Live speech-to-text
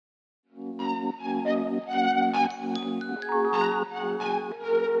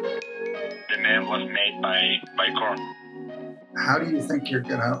was made by corn. How do you think you're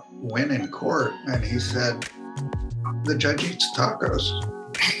going to win in court? And he said, the judge eats tacos.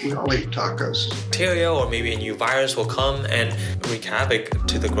 We all eat tacos. Bacteria or maybe a new virus will come and wreak havoc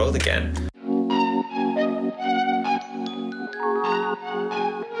to the growth again.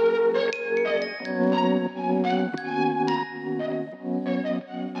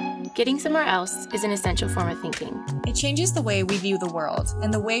 Getting somewhere else is an essential form of thinking. It changes the way we view the world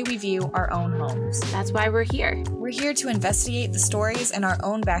and the way we view our own homes. That's why we're here. We're here to investigate the stories in our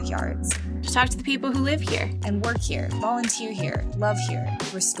own backyards. To talk to the people who live here. And work here, volunteer here, love here,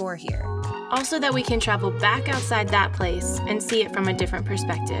 restore here. Also that we can travel back outside that place and see it from a different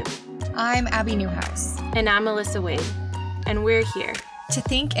perspective. I'm Abby Newhouse. And I'm Melissa Wade. And we're here to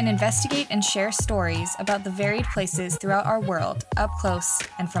think and investigate and share stories about the varied places throughout our world, up close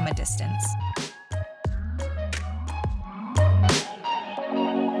and from a distance.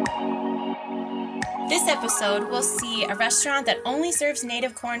 This episode, we'll see a restaurant that only serves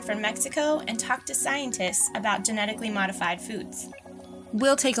native corn from Mexico and talk to scientists about genetically modified foods.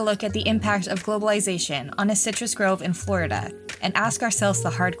 We'll take a look at the impact of globalization on a citrus grove in Florida and ask ourselves the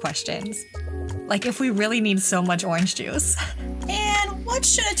hard questions. Like if we really need so much orange juice. And what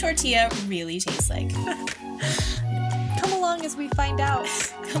should a tortilla really taste like? Come along as we find out.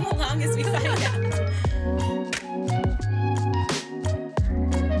 Come along as we find out.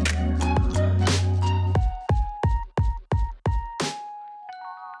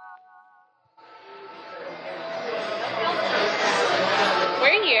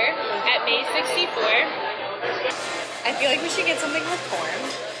 We're here at May 64. I feel like we should get something with corn.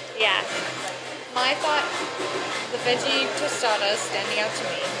 Yeah. I thought the veggie tostada is standing out to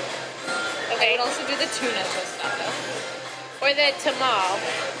me. Okay. I would also do the tuna tostada. Or the tamal.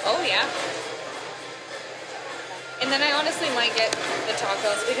 Oh, yeah. And then I honestly might get the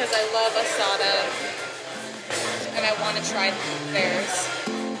tacos because I love asada and I want to try theirs.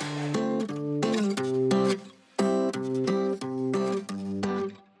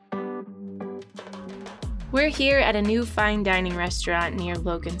 We're here at a new fine dining restaurant near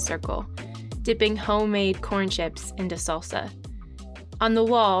Logan Circle, dipping homemade corn chips into salsa. On the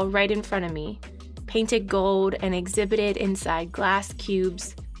wall right in front of me, painted gold and exhibited inside glass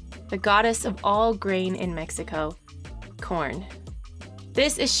cubes, the goddess of all grain in Mexico, corn.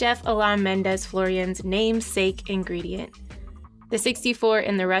 This is Chef Alain Mendez Florian's namesake ingredient. The 64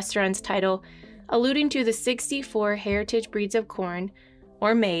 in the restaurant's title, alluding to the 64 heritage breeds of corn,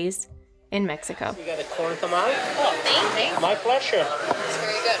 or maize, in Mexico. You got a corn tamal? Oh, thank you. My pleasure. It's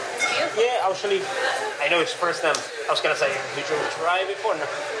very good. It's beautiful. Yeah, actually, I know it's first time. I was going to say, did you try it before? No.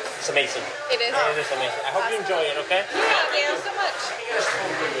 It's amazing. It is. It is amazing. I hope you enjoy it, okay? Thank you so much.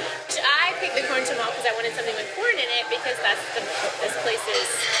 I picked the corn tamal because I wanted something with corn in it because this place's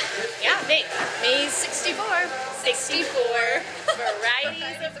name. Maize 64. 64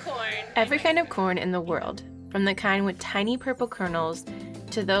 varieties of corn. Every kind of corn in the world, from the kind with tiny purple kernels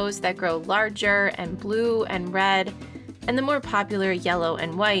to those that grow larger and blue and red, and the more popular yellow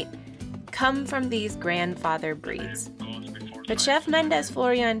and white, come from these grandfather breeds. But Chef Mendez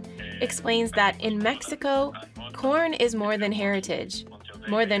Florian explains that in Mexico, corn is more than heritage,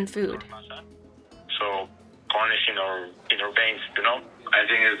 more than food. So corn is in our veins, you know? I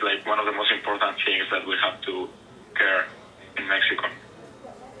think it's like one of the most important things that we have to care in Mexico.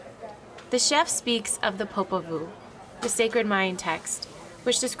 The chef speaks of the Popol Vuh, the sacred Mayan text,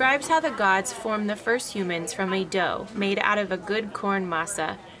 which describes how the gods formed the first humans from a dough made out of a good corn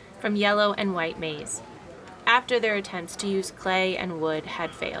masa from yellow and white maize, after their attempts to use clay and wood had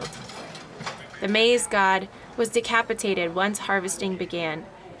failed. The maize god was decapitated once harvesting began,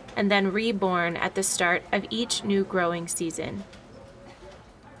 and then reborn at the start of each new growing season.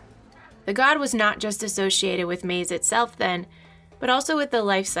 The god was not just associated with maize itself then, but also with the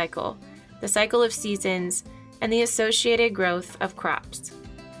life cycle, the cycle of seasons, and the associated growth of crops.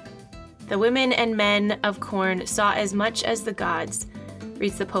 The women and men of corn saw as much as the gods,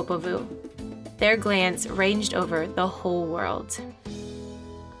 reads the Popol Vuh. Their glance ranged over the whole world.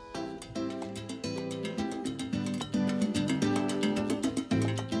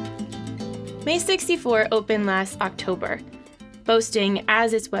 May 64 opened last October, boasting,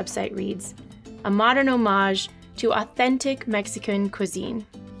 as its website reads, a modern homage to authentic Mexican cuisine,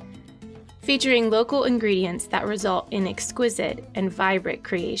 featuring local ingredients that result in exquisite and vibrant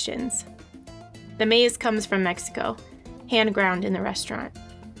creations. The maize comes from Mexico, hand ground in the restaurant.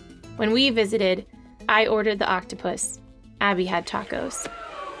 When we visited, I ordered the octopus. Abby had tacos.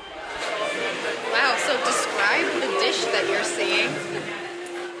 Wow, so describe the dish that you're seeing.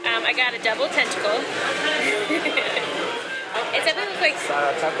 I got a double tentacle. It definitely looks like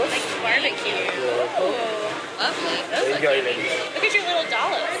Tacos? barbecue. Ooh, lovely. Those look Enjoy, yummy. ladies. Look at your little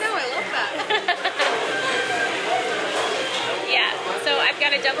dollops. I know, I love that. Yeah, so I've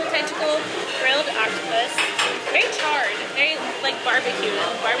got a double tentacle grilled octopus. Very charred, very like barbecued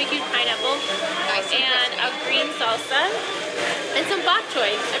pineapple, and a green salsa, and some bok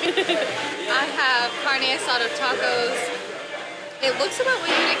choy. I have carne asada tacos. It looks about what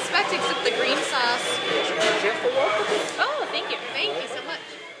you'd expect, except the green sauce. Oh, thank you. Thank you so much.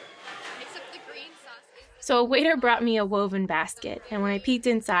 Except the green sauce is... So a waiter brought me a woven basket, and when I peeked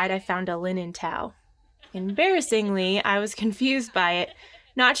inside, I found a linen towel. Embarrassingly, I was confused by it,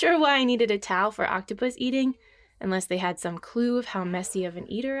 not sure why I needed a towel for octopus eating, unless they had some clue of how messy of an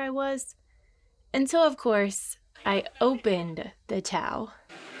eater I was. Until, of course, I opened the towel.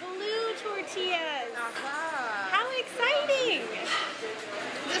 Blue tortillas! How exciting!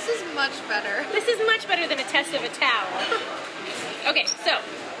 This is much better. This is much better than a test of a towel. Okay, so,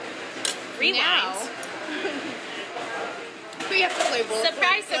 rewind. Now, we have to play both.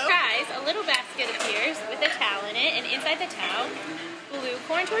 Surprise, surprise, a little basket appears with a towel in it, and inside the towel, blue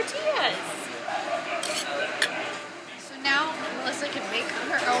corn tortillas. So now Melissa can make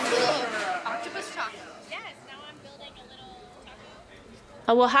her own little octopus taco. Yes, now I'm building a little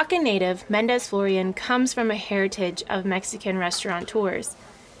taco. A Oaxaca native, Mendez Florian, comes from a heritage of Mexican restaurateurs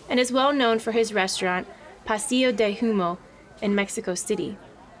and is well known for his restaurant, Pasillo de Humo, in Mexico City.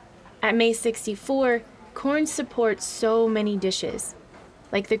 At May 64, corn supports so many dishes,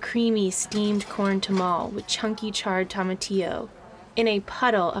 like the creamy steamed corn tamal with chunky charred tomatillo in a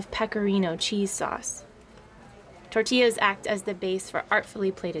puddle of pecorino cheese sauce. Tortillas act as the base for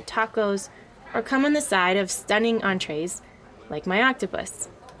artfully plated tacos or come on the side of stunning entrees, like my octopus.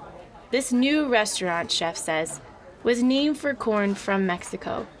 This new restaurant, chef says, was named for corn from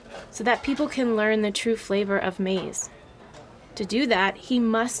Mexico so that people can learn the true flavor of maize. To do that, he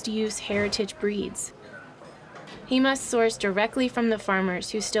must use heritage breeds. He must source directly from the farmers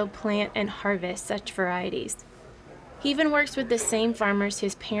who still plant and harvest such varieties. He even works with the same farmers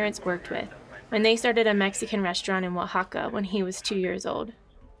his parents worked with when they started a Mexican restaurant in Oaxaca when he was 2 years old.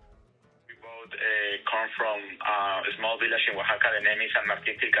 We bought corn from a small village in Oaxaca. The name is San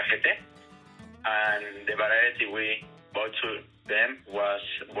Martín Tilcajete. And the variety we bought to them was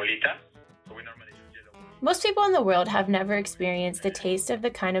bolita. So we normally use yellow. Most people in the world have never experienced the taste of the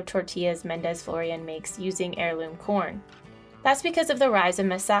kind of tortillas Mendez Florian makes using heirloom corn. That's because of the rise of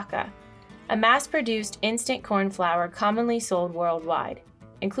masaca, a mass-produced instant corn flour commonly sold worldwide,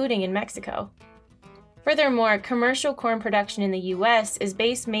 including in Mexico. Furthermore, commercial corn production in the U.S. is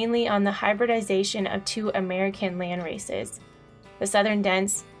based mainly on the hybridization of two American land races, the Southern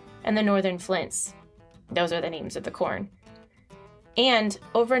Dents and the Northern Flints. Those are the names of the corn. And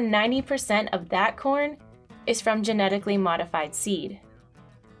over 90% of that corn is from genetically modified seed,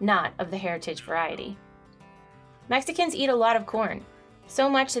 not of the heritage variety. Mexicans eat a lot of corn, so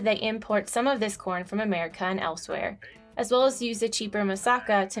much that they import some of this corn from America and elsewhere, as well as use the cheaper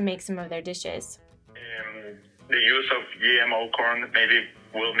masaca to make some of their dishes. The use of GMO corn maybe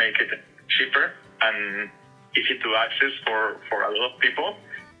will make it cheaper and easy to access for a lot of people.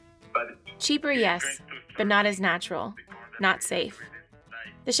 But cheaper, yes, but not as natural, not safe.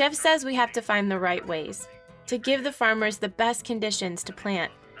 The chef says we have to find the right ways to give the farmers the best conditions to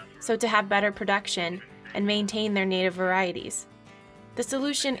plant, so to have better production and maintain their native varieties. The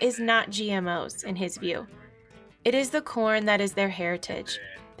solution is not GMOs, in his view. It is the corn that is their heritage,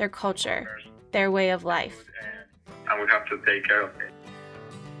 their culture, their way of life. And we have to take care of it.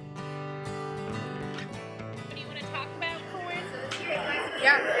 Do you want to talk about corn?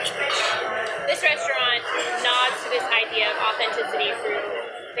 Yeah. This restaurant nods to this idea of authenticity through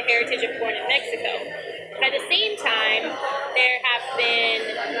the heritage of corn in Mexico. But at the same time, there have been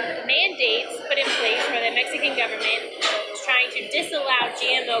mandates put in place for the Mexican government trying to disallow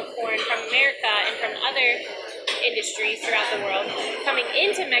GMO corn from America and from other industries throughout the world coming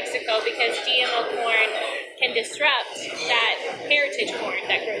into Mexico because GMO corn can disrupt that heritage corn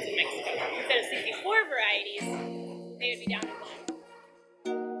that grows in Mexico. Instead of 64 varieties, they would be down to 1.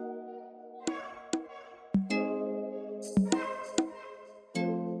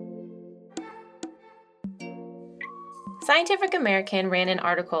 Scientific American ran an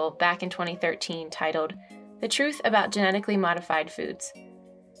article back in 2013 titled, "The Truth About Genetically Modified Foods."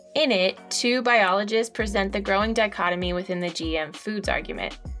 In it, two biologists present the growing dichotomy within the GM foods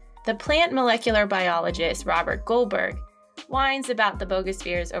argument. The plant molecular biologist Robert Goldberg whines about the bogus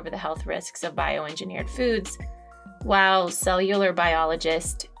fears over the health risks of bioengineered foods, while cellular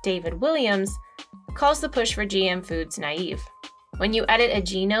biologist David Williams calls the push for GM foods naive. When you edit a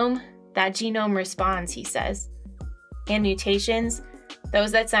genome, that genome responds, he says. and mutations,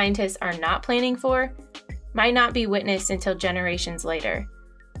 those that scientists are not planning for, might not be witnessed until generations later.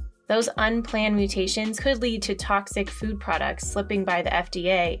 Those unplanned mutations could lead to toxic food products slipping by the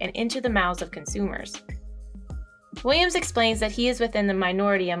FDA and into the mouths of consumers. Williams explains that he is within the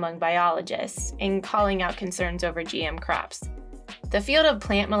minority among biologists in calling out concerns over GM crops. The field of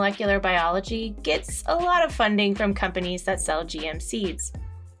plant molecular biology gets a lot of funding from companies that sell GM seeds.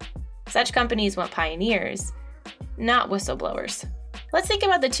 Such companies want pioneers, not whistleblowers. Let's think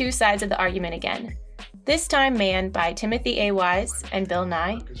about the two sides of the argument again. This time manned by Timothy A. Wise and Bill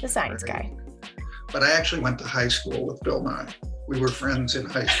Nye, the science guy. But I actually went to high school with Bill Nye. We were friends in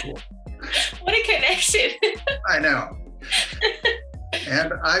high school. What a connection. I know.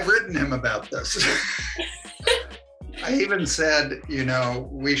 And I've written him about this. I even said,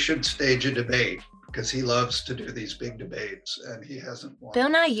 we should stage a debate because he loves to do these big debates and he hasn't won. Bill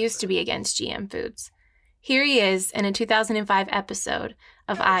Nye used to be against GM foods. Here he is in a 2005 episode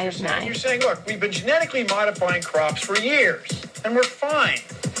of Eye of Nye. You're saying, look, we've been genetically modifying crops for years, and we're fine.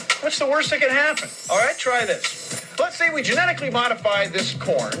 What's the worst that can happen? All right, try this. Let's say we genetically modify this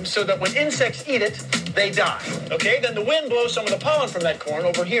corn so that when insects eat it, they die. Okay, then the wind blows some of the pollen from that corn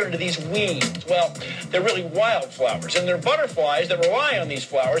over here into these weeds. Well, they're really wildflowers, and they're butterflies that rely on these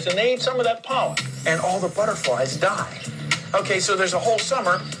flowers, and they eat some of that pollen, and all the butterflies die. Okay, so there's a whole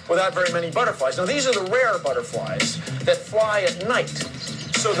summer without very many butterflies. Now, these are the rare butterflies that fly at night.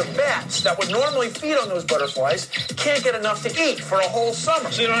 So the bats that would normally feed on those butterflies can't get enough to eat for a whole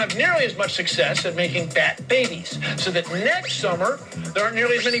summer. So they don't have nearly as much success at making bat babies. So that next summer, there aren't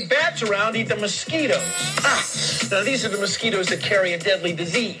nearly as many bats around to eat the mosquitoes. Now, these are the mosquitoes that carry a deadly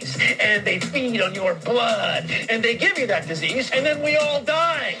disease. And they feed on your blood. And they give you that disease, and then we all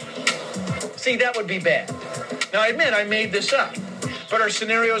die. See, that would be bad. Now, I admit I made this up, but are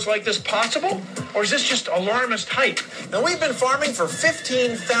scenarios like this possible? Or is this just alarmist hype? Now, we've been farming for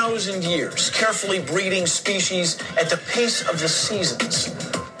 15,000 years, carefully breeding species at the pace of the seasons.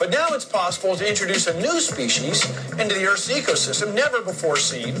 But now it's possible to introduce a new species into the Earth's ecosystem, never before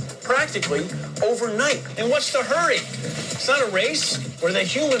seen, practically overnight. And what's the hurry? It's not a race. We're the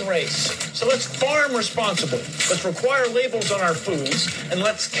human race. So let's farm responsibly. Let's require labels on our foods, and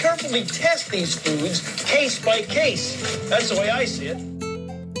let's carefully test these foods case by case. That's the way I see it.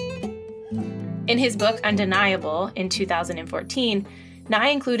 In his book Undeniable in 2014, Nye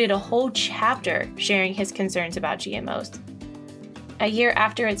included a whole chapter sharing his concerns about GMOs. A year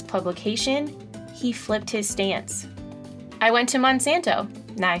after its publication, he flipped his stance. I went to Monsanto,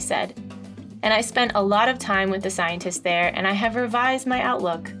 Nye said, and I spent a lot of time with the scientists there, and I have revised my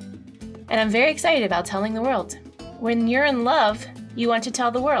outlook. And I'm very excited about telling the world. When you're in love, you want to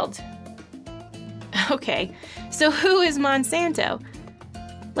tell the world. Okay, so who is Monsanto?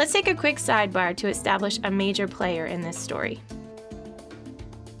 Let's take a quick sidebar to establish a major player in this story.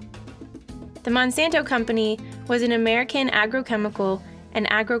 The Monsanto Company was an American agrochemical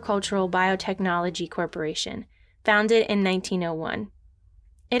and agricultural biotechnology corporation, founded in 1901.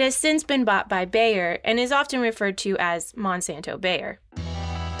 It has since been bought by Bayer and is often referred to as Monsanto-Bayer.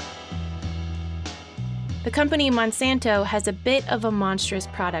 The company Monsanto has a bit of a monstrous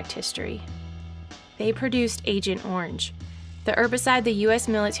product history. They produced Agent Orange, the herbicide the U.S.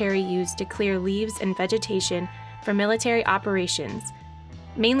 military used to clear leaves and vegetation for military operations,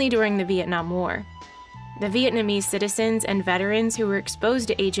 mainly during the Vietnam War. The Vietnamese citizens and veterans who were exposed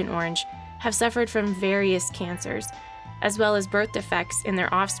to Agent Orange have suffered from various cancers, as well as birth defects in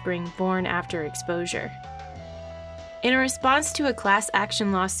their offspring born after exposure. In a response to a class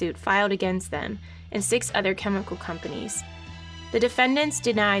action lawsuit filed against them and 6 other chemical companies, the defendants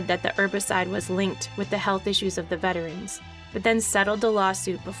denied that the herbicide was linked with the health issues of the veterans, but then settled the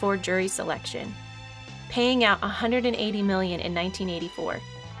lawsuit before jury selection, paying out $180 million in 1984,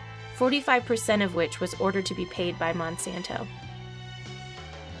 45% of which was ordered to be paid by Monsanto.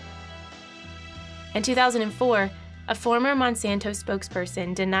 In 2004, a former Monsanto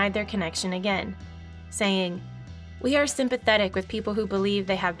spokesperson denied their connection again, saying, "We are sympathetic with people who believe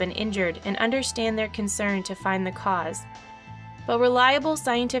they have been injured and understand their concern to find the cause. But reliable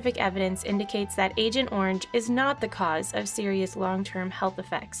scientific evidence indicates that Agent Orange is not the cause of serious long-term health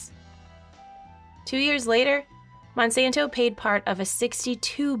effects." 2 years later, Monsanto paid part of a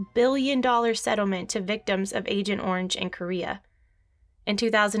 $62 billion settlement to victims of Agent Orange in Korea. In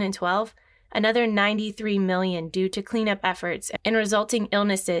 2012, another $93 million due to cleanup efforts and resulting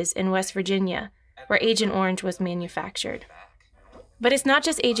illnesses in West Virginia, where Agent Orange was manufactured. But it's not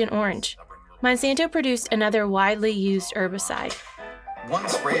just Agent Orange. Monsanto produced another widely used herbicide, One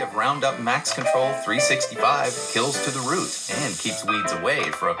spray of Roundup Max Control 365 kills to the root and keeps weeds away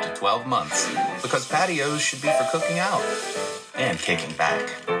for up to 12 months, because patios should be for cooking out and kicking back.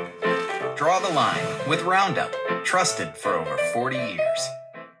 Draw the line with Roundup, trusted for over 40 years.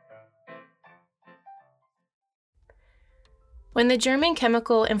 When the German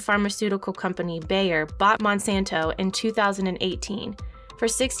chemical and pharmaceutical company Bayer bought Monsanto in 2018 for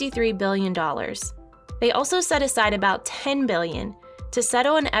 $63 billion, they also set aside about $10 billion to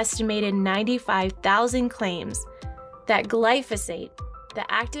settle an estimated 95,000 claims that glyphosate, the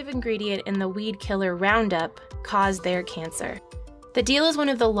active ingredient in the weed killer Roundup, caused their cancer. The deal is one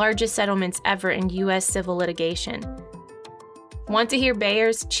of the largest settlements ever in U.S. civil litigation. Want to hear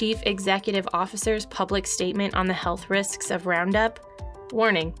Bayer's chief executive officer's public statement on the health risks of Roundup?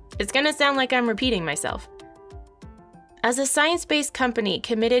 Warning, it's going to sound like I'm repeating myself. As a science-based company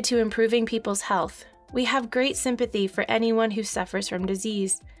committed to improving people's health, we have great sympathy for anyone who suffers from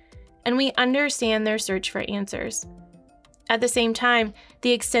disease, and we understand their search for answers. At the same time,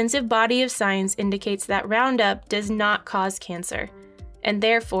 the extensive body of science indicates that Roundup does not cause cancer, and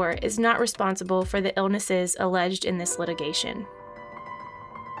therefore is not responsible for the illnesses alleged in this litigation.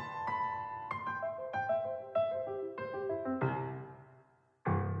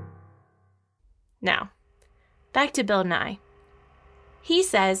 Now, back to Bill Nye. He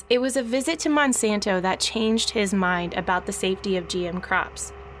says it was a visit to Monsanto that changed his mind about the safety of GM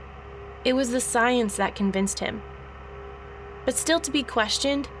crops. It was the science that convinced him. But still to be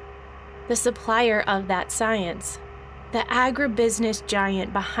questioned, the supplier of that science, the agribusiness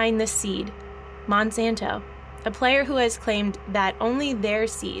giant behind the seed, Monsanto, a player who has claimed that only their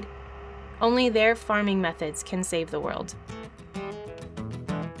seed, only their farming methods can save the world.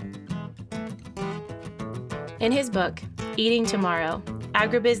 In his book, Eating Tomorrow,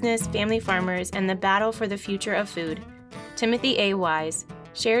 Agribusiness, Family Farmers, and the Battle for the Future of Food, Timothy A. Wise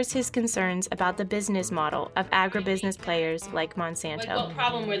shares his concerns about the business model of agribusiness players like Monsanto. What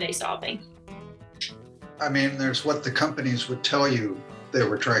problem were they solving? I mean, there's what the companies would tell you they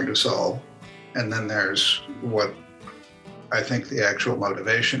were trying to solve, and then there's what I think the actual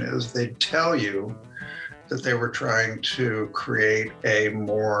motivation is. They'd tell you that they were trying to create a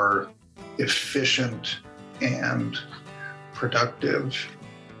more efficient and productive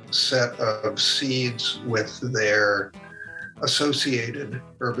set of seeds with their associated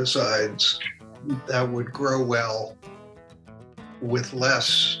herbicides that would grow well with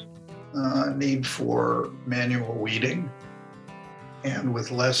less need for manual weeding and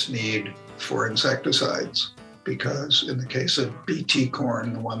with less need for insecticides. Because in the case of BT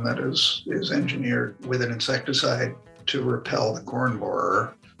corn, the one that is engineered with an insecticide to repel the corn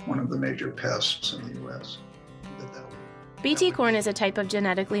borer, one of the major pests in the U.S. BT corn is a type of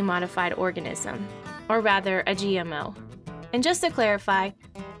genetically modified organism, or rather a GMO. And just to clarify,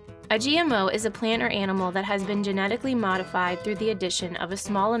 a GMO is a plant or animal that has been genetically modified through the addition of a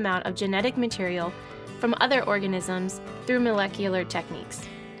small amount of genetic material from other organisms through molecular techniques.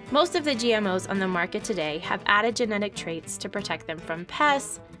 Most of the GMOs on the market today have added genetic traits to protect them from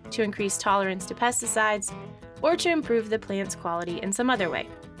pests, to increase tolerance to pesticides, or to improve the plant's quality in some other way,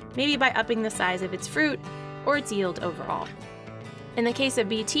 maybe by upping the size of its fruit or its yield overall. In the case of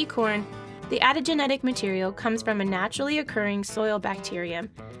BT corn, the added genetic material comes from a naturally occurring soil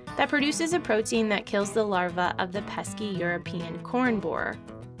bacterium that produces a protein that kills the larva of the pesky European corn borer.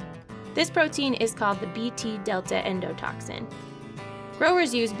 This protein is called the Bt delta endotoxin.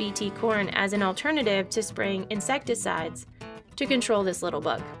 Growers use BT corn as an alternative to spraying insecticides to control this little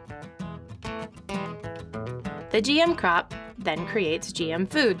bug. The GM crop then creates GM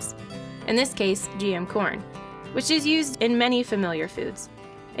foods, in this case GM corn, which is used in many familiar foods,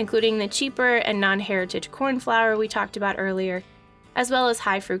 including the cheaper and non-heritage corn flour we talked about earlier, as well as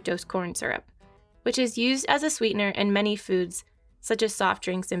high fructose corn syrup, which is used as a sweetener in many foods such as soft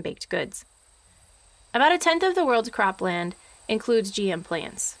drinks and baked goods. About a tenth of the world's cropland includes GM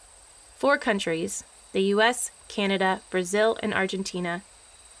plants. 4 countries, the US, Canada, Brazil, and Argentina,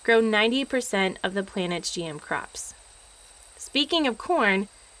 grow 90% of the planet's GM crops. Speaking of corn,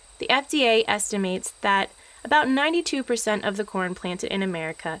 the FDA estimates that about 92% of the corn planted in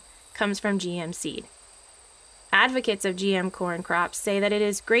America comes from GM seed. Advocates of GM corn crops say that it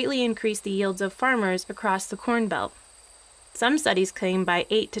has greatly increased the yields of farmers across the Corn Belt. Some studies claim by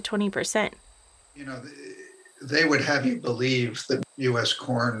 8 to 20%. You know, they would have you believe that U.S.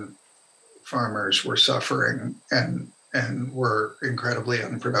 corn farmers were suffering and were incredibly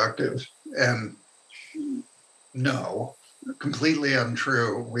unproductive. And no, completely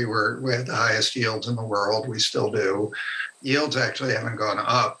untrue. We had the highest yields in the world. We still do. Yields actually haven't gone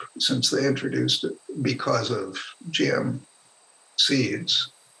up since they introduced it because of GM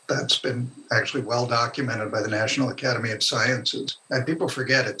seeds. That's been actually well documented by the National Academy of Sciences. And people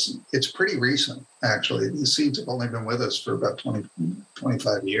forget it's pretty recent, actually. These seeds have only been with us for about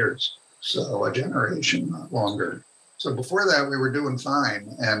 25 years. So a generation, not longer. So before that, we were doing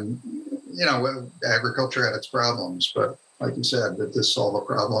fine. And, agriculture had its problems. But like you said, did this solve a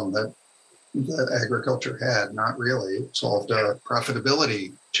problem that agriculture had? Not really. It solved a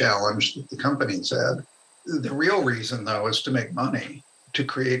profitability challenge that the companies had. The real reason, though, is to make money, to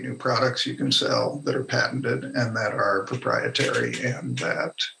create new products you can sell that are patented and that are proprietary, and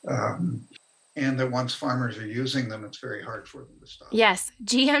that once farmers are using them, it's very hard for them to stop. Yes,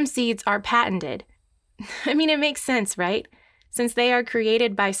 GM seeds are patented. I mean, it makes sense, right? Since they are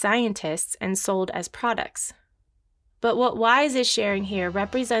created by scientists and sold as products. But what Wise is sharing here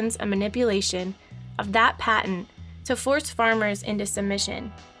represents a manipulation of that patent to force farmers into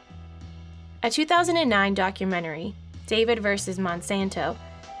submission. A 2009 documentary, David vs. Monsanto,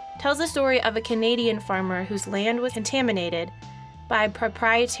 tells the story of a Canadian farmer whose land was contaminated by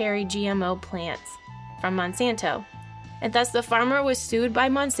proprietary GMO plants from Monsanto, and thus the farmer was sued by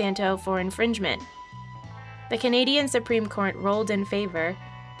Monsanto for infringement. The Canadian Supreme Court ruled in favor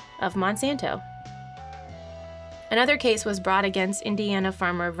of Monsanto. Another case was brought against Indiana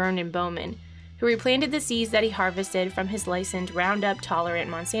farmer Vernon Bowman, who replanted the seeds that he harvested from his licensed Roundup-tolerant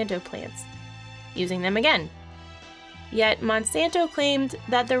Monsanto plants, using them again. Yet Monsanto claimed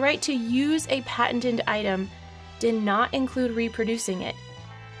that the right to use a patented item did not include reproducing it.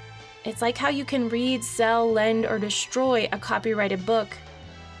 It's like how you can read, sell, lend, or destroy a copyrighted book,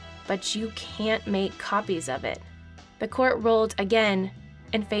 but you can't make copies of it. The court ruled again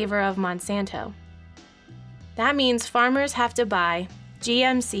in favor of Monsanto. That means farmers have to buy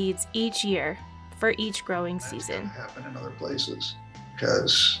GM seeds each year for each growing season. That's going to happen in other places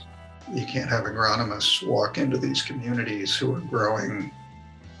because you can't have agronomists walk into these communities who are growing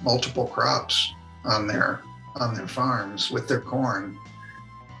multiple crops on their farms with their corn.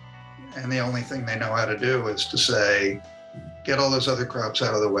 And the only thing they know how to do is to say, get all those other crops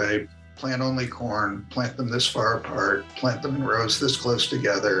out of the way, plant only corn, plant them this far apart, plant them in rows this close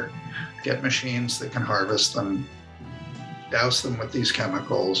together, get machines that can harvest them, douse them with these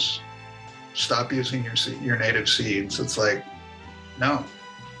chemicals, stop using your native seeds. It's like, no.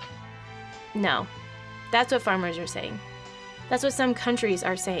 No. That's what farmers are saying. That's what some countries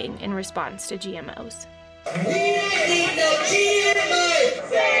are saying in response to GMOs. We need no GMOs!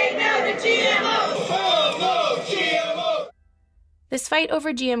 Say no to GMOs! Oh, no, GMOs! This fight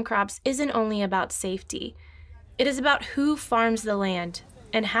over GM crops isn't only about safety. It is about who farms the land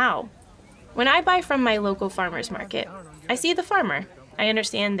and how. When I buy from my local farmer's market, I see the farmer. I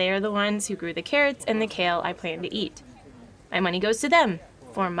understand they are the ones who grew the carrots and the kale I plan to eat. My money goes to them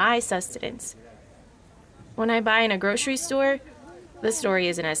for my sustenance. When I buy in a grocery store, the story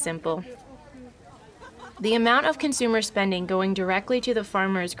isn't as simple. The amount of consumer spending going directly to the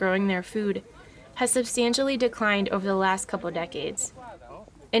farmers growing their food has substantially declined over the last couple decades.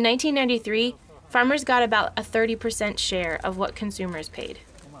 In 1993, farmers got about a 30% share of what consumers paid.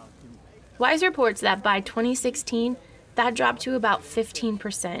 Wise reports that by 2016, that dropped to about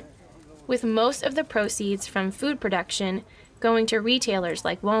 15%, with most of the proceeds from food production going to retailers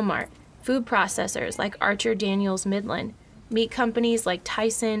like Walmart, food processors like Archer Daniels Midland, meat companies like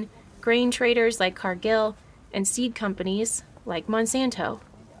Tyson, grain traders like Cargill, and seed companies like Monsanto.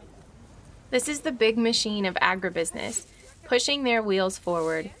 This is the big machine of agribusiness, pushing their wheels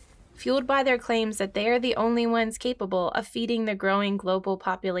forward, fueled by their claims that they are the only ones capable of feeding the growing global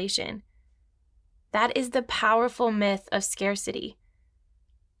population. That is the powerful myth of scarcity.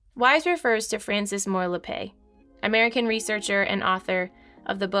 Wise refers to Francis Moore Lepay, American researcher and author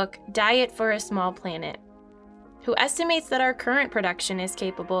of the book Diet for a Small Planet, who estimates that our current production is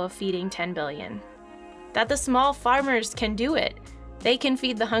capable of feeding 10 billion. That the small farmers can do it. They can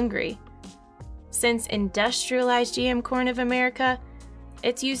feed the hungry. Since industrialized GM corn of America,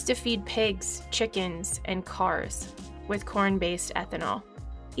 it's used to feed pigs, chickens, and cars with corn-based ethanol.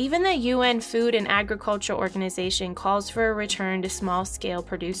 Even the UN Food and Agriculture Organization calls for a return to small-scale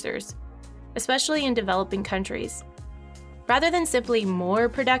producers, especially in developing countries. Rather than simply more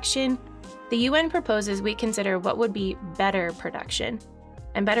production, the UN proposes we consider what would be better production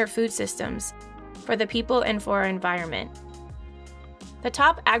and better food systems for the people and for our environment. The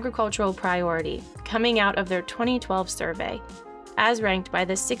top agricultural priority coming out of their 2012 survey, as ranked by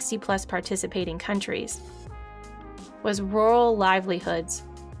the 60-plus participating countries, was rural livelihoods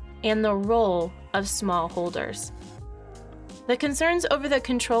and the role of smallholders. The concerns over the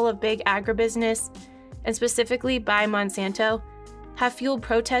control of big agribusiness, and specifically by Monsanto, have fueled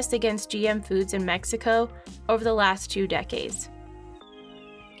protests against GM foods in Mexico over the last 2 decades.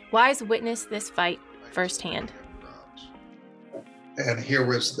 Wise witnessed this fight firsthand. And here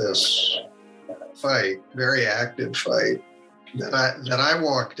was this fight, very active fight, that I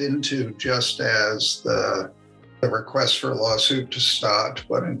walked into just as the request for a lawsuit to stop,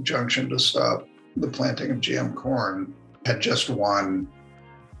 an injunction to stop the planting of GM corn had just won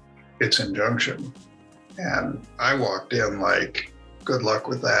its injunction. And I walked in like, good luck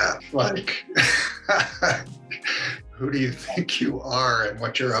with that. Like, who do you think you are and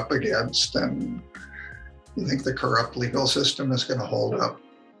what you're up against? And you think the corrupt legal system is going to hold up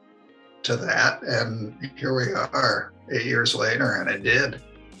to that? And here we are 8 years later, and it did.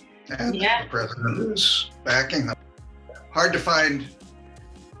 And the president is backing them. Hard to find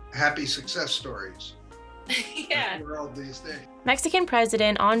happy success stories in the world these days. Mexican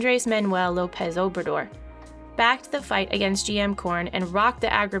President Andrés Manuel López Obrador backed the fight against GM corn and rocked the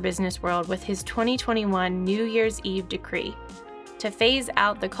agribusiness world with his 2021 New Year's Eve decree to phase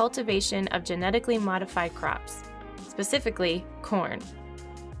out the cultivation of genetically modified crops, specifically corn.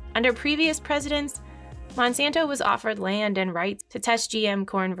 Under previous presidents, Monsanto was offered land and rights to test GM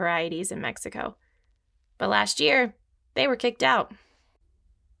corn varieties in Mexico. But last year, they were kicked out.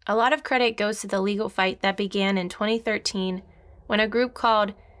 A lot of credit goes to the legal fight that began in 2013 when a group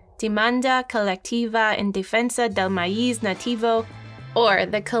called Demanda Colectiva en Defensa del Maíz Nativo, or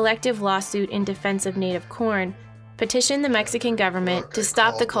the Collective Lawsuit in Defense of Native Corn, petitioned the Mexican government to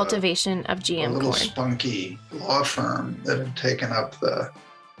stop the cultivation of GM corn. A little spunky law firm that had taken up the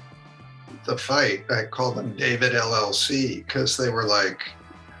fight, I called them David LLC, because they were like,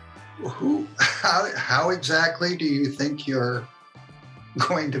 how exactly do you think you're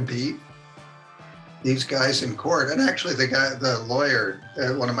going to beat these guys in court? And actually the lawyer,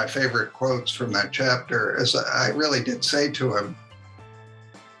 one of my favorite quotes from that chapter is, I really did say to him,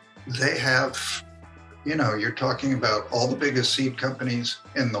 they have, you're talking about all the biggest seed companies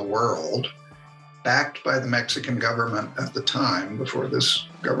in the world, backed by the Mexican government at the time, before the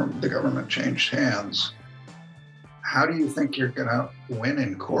government changed hands. How do you think you're going to win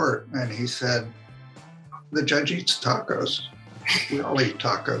in court? And he said, the judge eats tacos. We all eat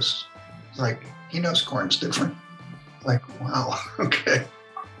tacos. It's like, he knows corn's different. Like, wow, okay.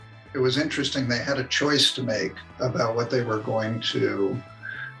 It was interesting. They had a choice to make about what they were going to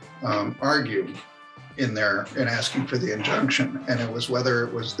argue in asking for the injunction. And it was whether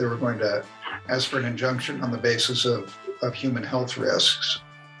they were going to ask for an injunction on the basis of human health risks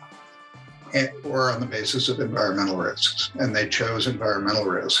or on the basis of environmental risks. And they chose environmental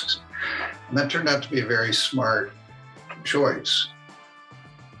risks. And that turned out to be a very smart choice,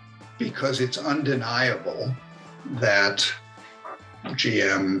 because it's undeniable that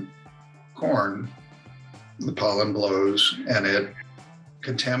GM corn, the pollen blows and it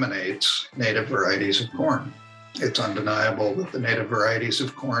contaminates native varieties of corn. It's undeniable that the native varieties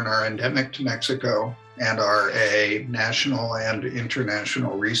of corn are endemic to Mexico and are a national and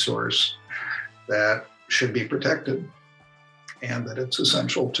international resource that should be protected, and that it's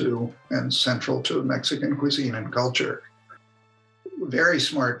essential to and central to Mexican cuisine and culture. Very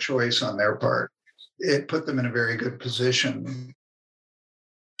smart choice on their part. It put them in a very good position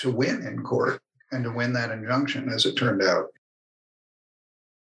to win in court and to win that injunction, as it turned out.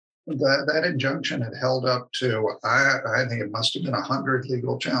 That injunction had held up to, I think it must have been 100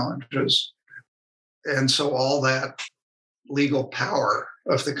 legal challenges. And so all that legal power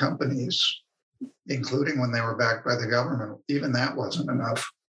of the companies, including when they were backed by the government, even that wasn't enough.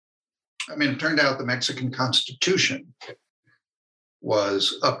 I mean, it turned out the Mexican Constitution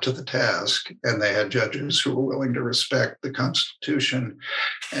was up to the task, and they had judges who were willing to respect the Constitution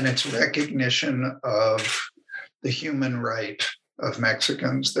and its recognition of the human right of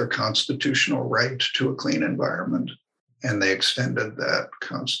Mexicans, their constitutional right to a clean environment. And they extended that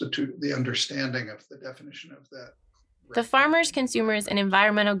the understanding of the definition of that. The farmers, consumers, and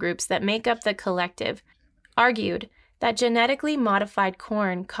environmental groups that make up the collective argued that genetically modified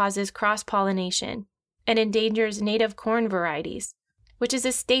corn causes cross-pollination and endangers native corn varieties, which is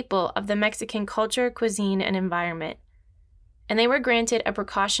a staple of the Mexican culture, cuisine, and environment. And they were granted a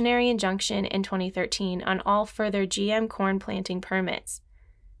precautionary injunction in 2013 on all further GM corn planting permits,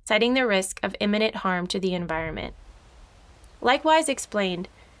 citing the risk of imminent harm to the environment. Likewise explained,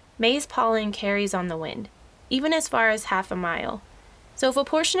 maize pollen carries on the wind, even as far as half a mile. So if a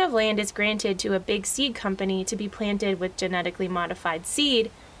portion of land is granted to a big seed company to be planted with genetically modified seed,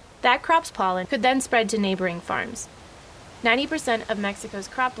 that crop's pollen could then spread to neighboring farms. 90% of Mexico's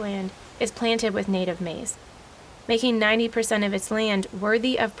cropland is planted with native maize, making 90% of its land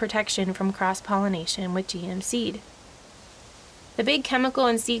worthy of protection from cross-pollination with GM seed. The big chemical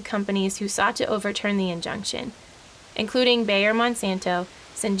and seed companies who sought to overturn the injunction, including Bayer Monsanto,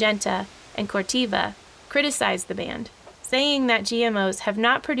 Syngenta, and Corteva criticized the ban, saying that GMOs have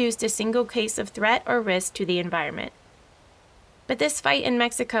not produced a single case of threat or risk to the environment. But this fight in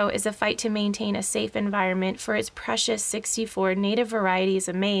Mexico is a fight to maintain a safe environment for its precious 64 native varieties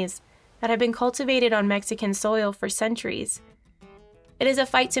of maize that have been cultivated on Mexican soil for centuries. It is a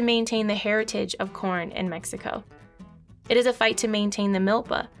fight to maintain the heritage of corn in Mexico. It is a fight to maintain the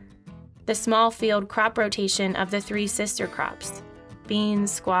milpa, the small field crop rotation of the three sister crops,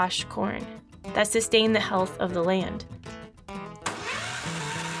 beans, squash, corn, that sustain the health of the land.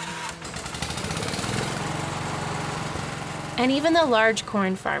 And even the large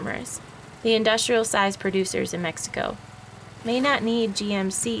corn farmers, the industrial-sized producers in Mexico, may not need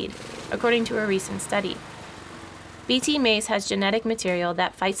GM seed, according to a recent study. BT maize has genetic material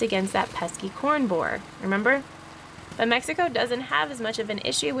that fights against that pesky corn borer, remember? But Mexico doesn't have as much of an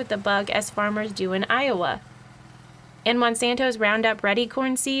issue with the bug as farmers do in Iowa. And Monsanto's Roundup Ready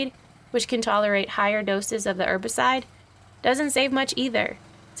corn seed, which can tolerate higher doses of the herbicide, doesn't save much either,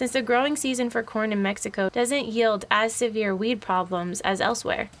 since the growing season for corn in Mexico doesn't yield as severe weed problems as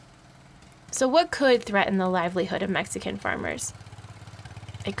elsewhere. So what could threaten the livelihood of Mexican farmers?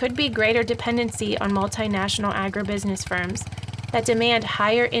 It could be greater dependency on multinational agribusiness firms that demand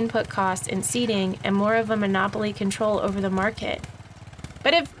higher input costs in seeding and more of a monopoly control over the market.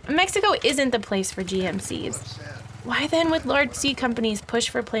 But if Mexico isn't the place for GM seeds, why then would large seed companies push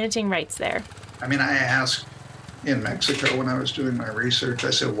for planting rights there? I mean, I asked in Mexico when I was doing my research,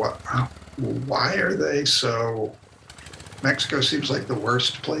 I said, why are they so... Mexico seems like the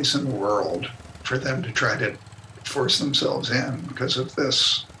worst place in the world for them to try to force themselves in because of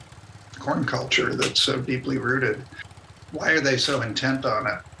this corn culture that's so deeply rooted. Why are they so intent on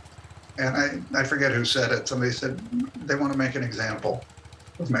it? And I forget who said it. Somebody said they want to make an example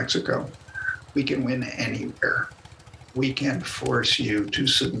of Mexico. We can win anywhere. We can force you to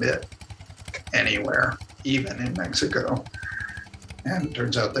submit anywhere, even in Mexico. And it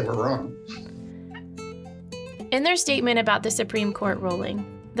turns out they were wrong. In their statement about the Supreme Court ruling,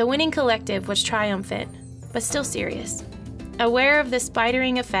 the winning collective was triumphant, but still serious, aware of the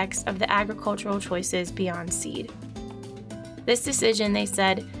spidering effects of the agricultural choices beyond seed. This decision, they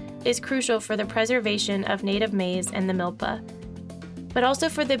said, is crucial for the preservation of native maize and the milpa, but also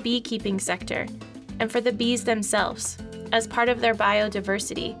for the beekeeping sector and for the bees themselves, as part of their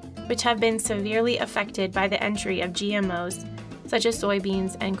biodiversity, which have been severely affected by the entry of GMOs, such as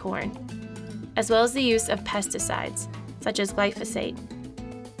soybeans and corn, as well as the use of pesticides, such as glyphosate.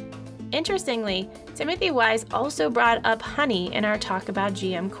 Interestingly, Timothy Wise also brought up honey in our talk about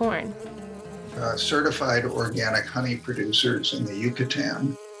GM corn. Certified organic honey producers in the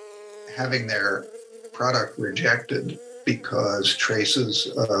Yucatan having their product rejected because traces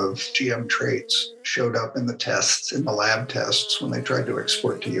of GM traits showed up in the tests, in the lab tests when they tried to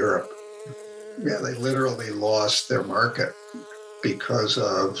export to Europe. Yeah, they literally lost their market because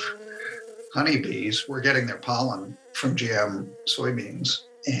of honeybees were getting their pollen from GM soybeans,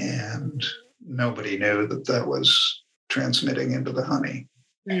 and nobody knew that that was transmitting into the honey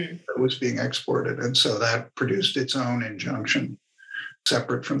that was being exported. And so that produced its own injunction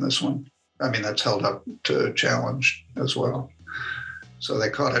separate from this one. I mean, that's held up to challenge as well. So they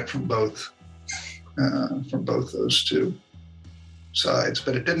caught it from both those two sides.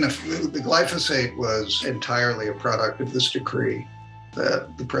 But it didn't, the glyphosate was entirely a product of this decree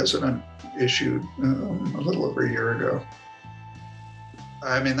that the president issued a little over a year ago.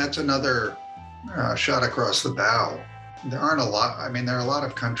 I mean, that's another shot across the bow. There are a lot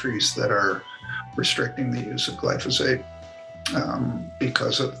of countries that are restricting the use of glyphosate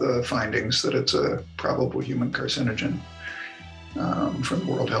because of the findings that it's a probable human carcinogen from the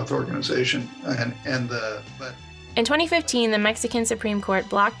World Health Organization. In 2015, the Mexican Supreme Court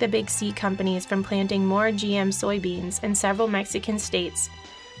blocked the big C companies from planting more GM soybeans in several Mexican states,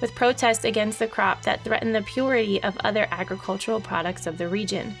 with protests against the crop that threatened the purity of other agricultural products of the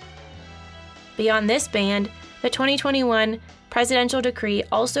region. Beyond this ban, the 2021 presidential decree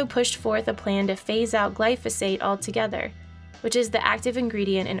also pushed forth a plan to phase out glyphosate altogether, which is the active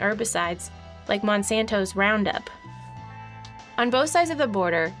ingredient in herbicides like Monsanto's Roundup. On both sides of the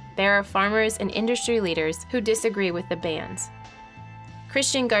border, there are farmers and industry leaders who disagree with the bans.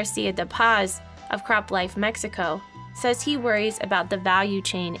 Christian Garcia de Paz of CropLife Mexico says he worries about the value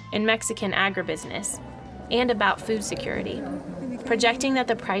chain in Mexican agribusiness and about food security, projecting that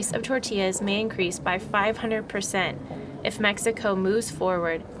the price of tortillas may increase by 500% if Mexico moves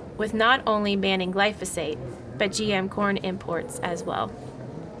forward with not only banning glyphosate, but GM corn imports as well.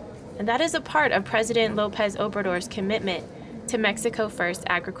 And that is a part of President López Obrador's commitment to Mexico First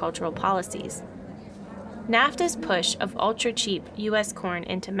agricultural policies. NAFTA's push of ultra-cheap U.S. corn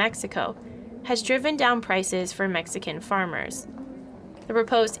into Mexico has driven down prices for Mexican farmers. The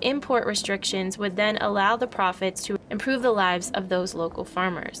proposed import restrictions would then allow the profits to improve the lives of those local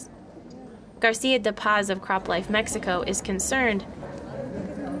farmers. Garcia de Paz of CropLife Mexico is concerned,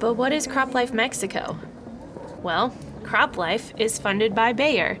 but what is CropLife Mexico? Well, CropLife is funded by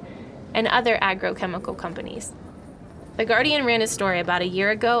Bayer and other agrochemical companies. The Guardian ran a story about a year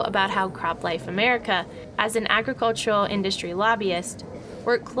ago about how CropLife America, as an agricultural industry lobbyist,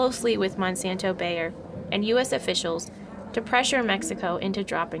 worked closely with Monsanto, Bayer, and U.S. officials to pressure Mexico into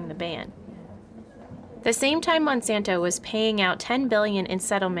dropping the ban. The same time Monsanto was paying out $10 billion in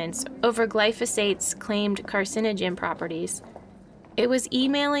settlements over glyphosate's claimed carcinogen properties, it was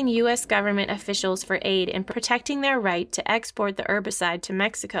emailing U.S. government officials for aid in protecting their right to export the herbicide to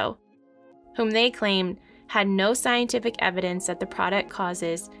Mexico, whom they claimed had no scientific evidence that the product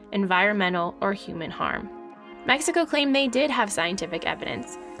causes environmental or human harm. Mexico claimed they did have scientific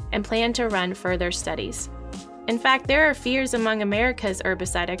evidence and planned to run further studies. In fact, there are fears among America's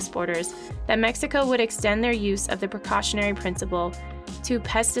herbicide exporters that Mexico would extend their use of the precautionary principle to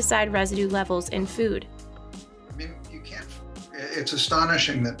pesticide residue levels in food. I mean, it's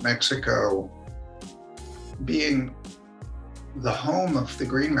astonishing that Mexico, being the home of the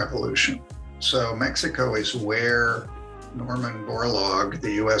Green Revolution, so Mexico is where Norman Borlaug,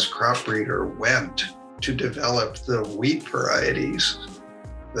 the U.S. crop breeder, went to develop the wheat varieties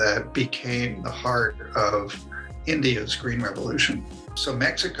that became the heart of India's Green Revolution. So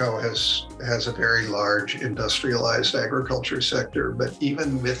Mexico has a very large industrialized agriculture sector, but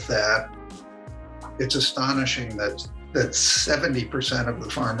even with that, it's astonishing that 70% of the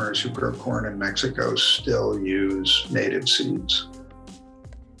farmers who grow corn in Mexico still use native seeds.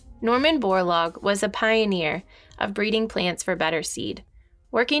 Norman Borlaug was a pioneer of breeding plants for better seed,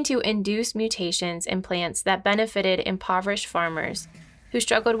 working to induce mutations in plants that benefited impoverished farmers who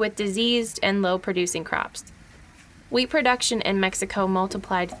struggled with diseased and low-producing crops. Wheat production in Mexico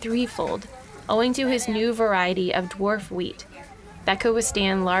multiplied threefold, owing to his new variety of dwarf wheat that could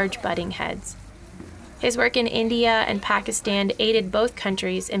withstand large budding heads. His work in India and Pakistan aided both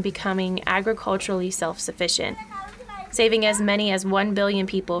countries in becoming agriculturally self-sufficient, saving as many as 1 billion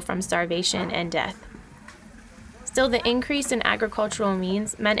people from starvation and death. Still, the increase in agricultural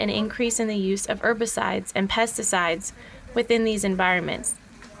means meant an increase in the use of herbicides and pesticides within these environments,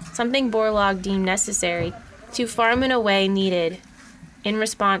 something Borlaug deemed necessary to farm in a way needed in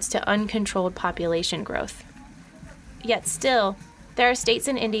response to uncontrolled population growth. Yet still, there are states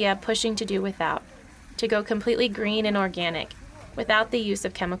in India pushing to do without, to go completely green and organic, without the use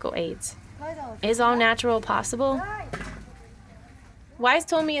of chemical aids. Is all natural possible? Wise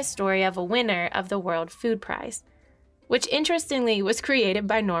told me a story of a winner of the World Food Prize, which interestingly was created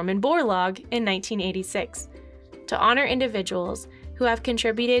by Norman Borlaug in 1986, to honor individuals who have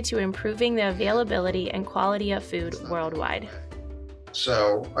contributed to improving the availability and quality of food worldwide.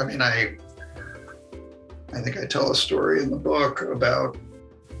 So, I mean, I think I tell a story in the book about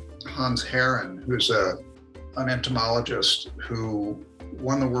Hans Herren, who's an entomologist who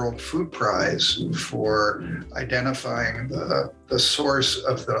won the World Food Prize for identifying the source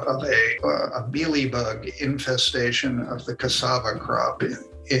of a mealybug infestation of the cassava crop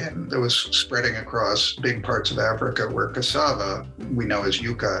that was spreading across big parts of Africa, where cassava, we know as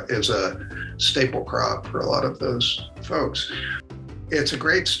yucca, is a staple crop for a lot of those folks. It's a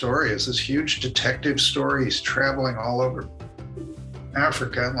great story. It's this huge detective story. He's traveling all over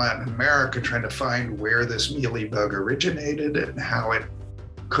Africa and Latin America trying to find where this mealybug originated and how it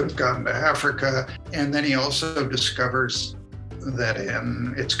could have gotten to Africa. And then he also discovers that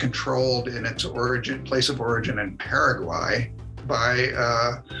it's controlled in its place of origin in Paraguay by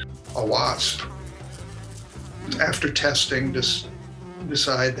a wasp. After testing,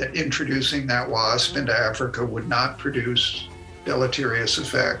 decide that introducing that wasp into Africa would not produce deleterious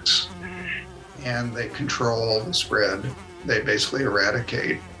effects, and they control the spread. They basically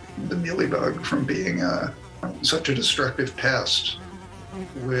eradicate the mealybug from being such a destructive pest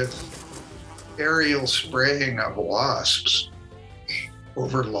with aerial spraying of wasps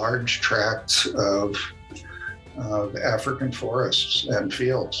over large tracts of African forests and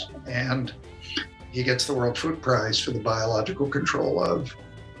fields. And he gets the World Food Prize for the biological control of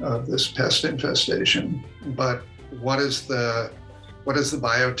this pest infestation. But what is the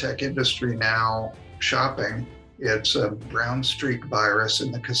biotech industry now shopping? It's a brown streak virus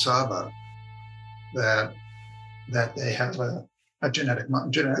in the cassava that they have a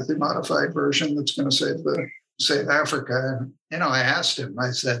genetically modified version that's going to save Africa. And I asked him, I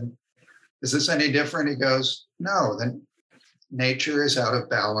said, is this any different? He goes, no, then nature is out of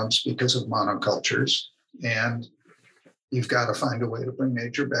balance because of monocultures. And you've got to find a way to bring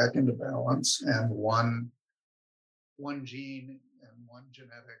nature back into balance. And one gene and one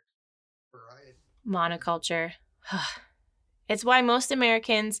genetic variety. Monoculture. It's why most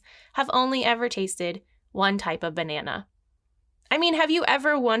Americans have only ever tasted one type of banana. I mean, have you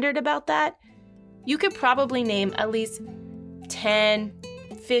ever wondered about that? You could probably name at least 10,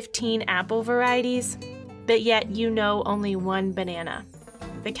 15 apple varieties, but yet you know only one banana,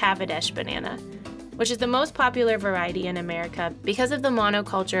 the Cavendish banana, which is the most popular variety in America because of the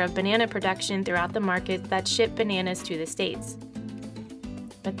monoculture of banana production throughout the markets that ship bananas to the States.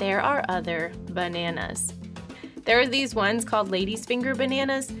 But there are other bananas. There are these ones called lady's finger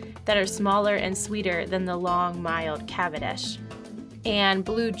bananas that are smaller and sweeter than the long, mild Cavendish. And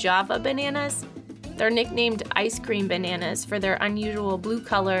blue Java bananas, they're nicknamed ice cream bananas for their unusual blue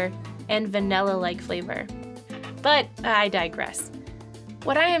color and vanilla-like flavor. But I digress.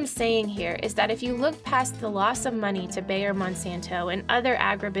 What I am saying here is that if you look past the loss of money to Bayer Monsanto and other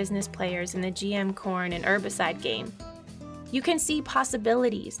agribusiness players in the GM corn and herbicide game, you can see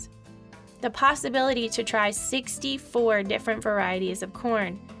possibilities. The possibility to try 64 different varieties of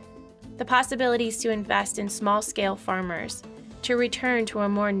corn. The possibilities to invest in small-scale farmers, to return to a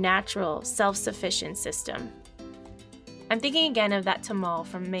more natural, self-sufficient system. I'm thinking again of that tamal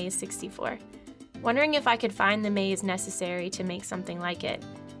from Maize 64, wondering if I could find the maize necessary to make something like it.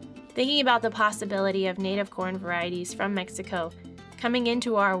 Thinking about the possibility of native corn varieties from Mexico coming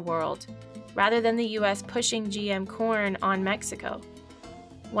into our world, rather than the U.S. pushing GM corn on Mexico.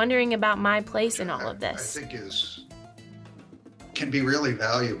 Wondering about my place in all of this. I think can be really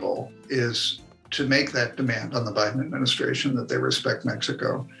valuable is to make that demand on the Biden administration that they respect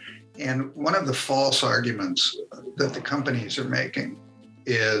Mexico. And one of the false arguments that the companies are making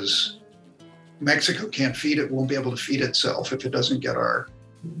is Mexico won't be able to feed itself if it doesn't get our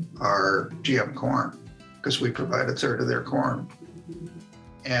GM corn, because we provide a third of their corn.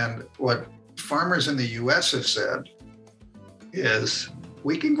 And what farmers in the US have said is,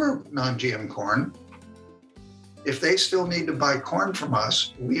 we can grow non-GM corn. If they still need to buy corn from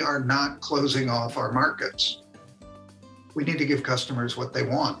us, we are not closing off our markets. We need to give customers what they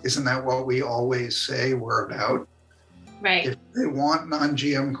want. Isn't that what we always say we're about? Right. If they want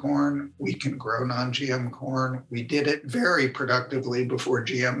non-GM corn, we can grow non-GM corn. We did it very productively before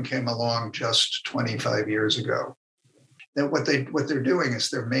GM came along just 25 years ago. Then what they're doing is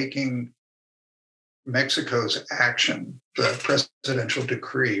they're making Mexico's action, the presidential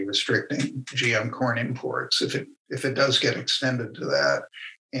decree restricting GM corn imports, if it does get extended to that,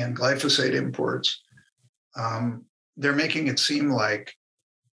 and glyphosate imports, they're making it seem like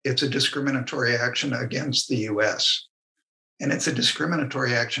it's a discriminatory action against the U.S. And it's a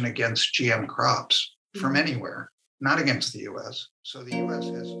discriminatory action against GM crops from anywhere, not against the U.S. So the U.S.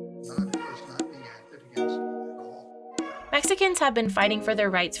 is not being acted against at all. Mexicans have been fighting for their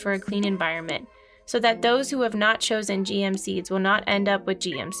rights for a clean environment, so that those who have not chosen GM seeds will not end up with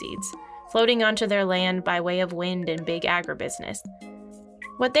GM seeds, floating onto their land by way of wind and big agribusiness.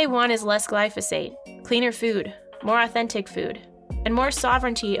 What they want is less glyphosate, cleaner food, more authentic food, and more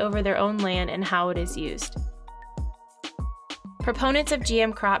sovereignty over their own land and how it is used. Proponents of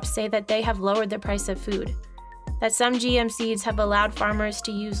GM crops say that they have lowered the price of food, that some GM seeds have allowed farmers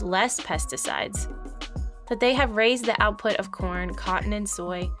to use less pesticides, that they have raised the output of corn, cotton, and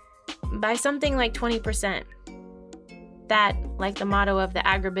soy by something like 20%. That, like the motto of the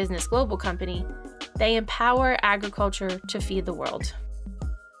Agribusiness Global Company, they empower agriculture to feed the world.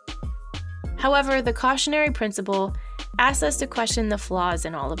 However, the cautionary principle asks us to question the flaws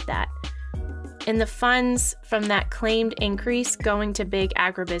in all of that, in the funds from that claimed increase going to big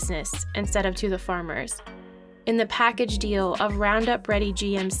agribusiness instead of to the farmers, in the package deal of Roundup-ready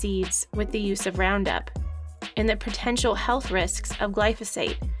GM seeds with the use of Roundup, in the potential health risks of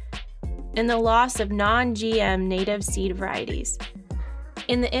glyphosate, in the loss of non-GM native seed varieties,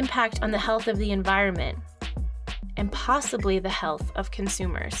 in the impact on the health of the environment, and possibly the health of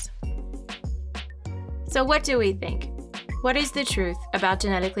consumers. So what do we think? What is the truth about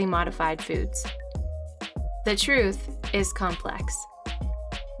genetically modified foods? The truth is complex.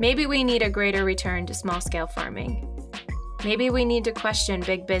 Maybe we need a greater return to small-scale farming. Maybe we need to question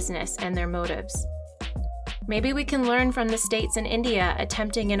big business and their motives. Maybe we can learn from the states in India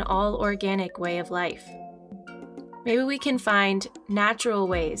attempting an all-organic way of life. Maybe we can find natural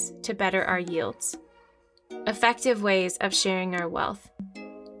ways to better our yields, effective ways of sharing our wealth,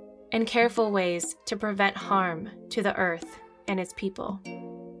 and careful ways to prevent harm to the earth and its people.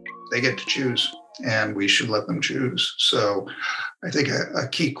 They get to choose, and we should let them choose. So I think a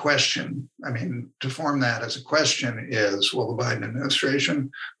key question, to form that as a question is, will the Biden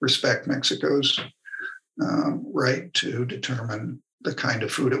administration respect Mexico's right to determine the kind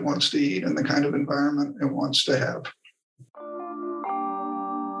of food it wants to eat and the kind of environment it wants to have.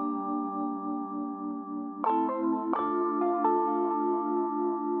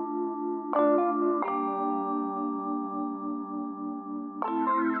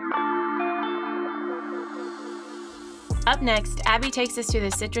 Up next, Abby takes us to the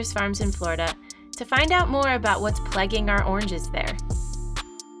citrus farms in Florida to find out more about what's plaguing our oranges there.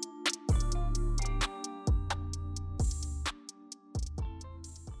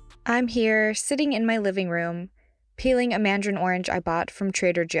 I'm here, sitting in my living room, peeling a mandarin orange I bought from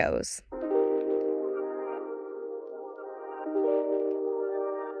Trader Joe's.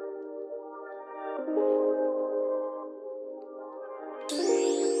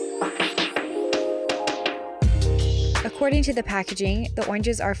 According to the packaging, the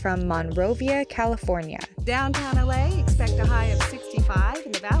oranges are from Monrovia, California. Downtown LA, expect a high of 65,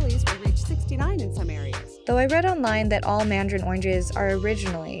 and the valleys will reach 69 in some areas. Though I read online that all mandarin oranges are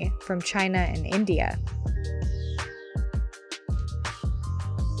originally from China and India.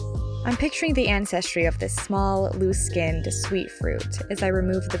 I'm picturing the ancestry of this small, loose-skinned, sweet fruit as I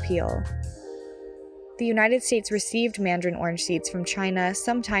remove the peel. The United States received mandarin orange seeds from China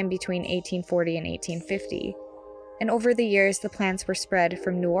sometime between 1840 and 1850. And over the years, the plants were spread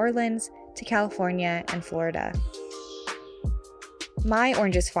from New Orleans to California and Florida. My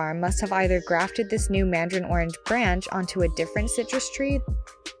oranges farm must have either grafted this new mandarin orange branch onto a different citrus tree,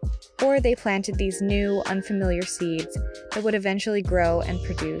 or they planted these new, unfamiliar seeds that would eventually grow and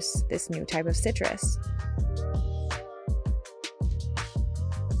produce this new type of citrus.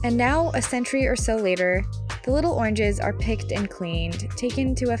 And now, a century or so later, the little oranges are picked and cleaned,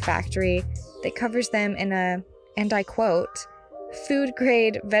 taken to a factory that covers them in a, and I quote,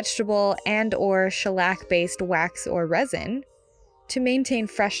 food-grade vegetable and or shellac-based wax or resin to maintain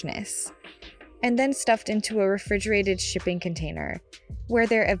freshness, and then stuffed into a refrigerated shipping container, where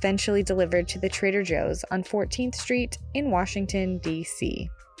they're eventually delivered to the Trader Joe's on 14th Street in Washington, D.C.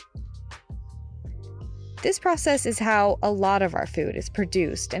 This process is how a lot of our food is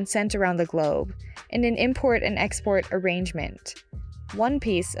produced and sent around the globe in an import and export arrangement, one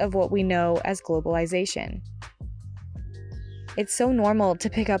piece of what we know as globalization. It's so normal to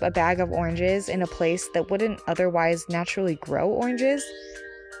pick up a bag of oranges in a place that wouldn't otherwise naturally grow oranges.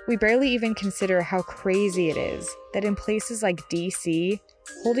 We barely even consider how crazy it is that in places like DC,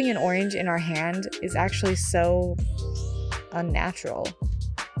 holding an orange in our hand is actually so unnatural.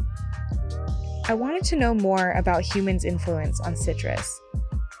 I wanted to know more about humans' influence on citrus,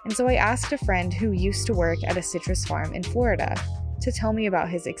 and so I asked a friend who used to work at a citrus farm in Florida to tell me about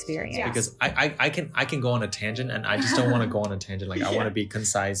his experience. Yeah. Because I can go on a tangent, and I just don't want to go on a tangent. Like, I want to be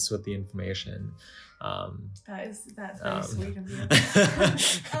concise with the information. That's very sweet of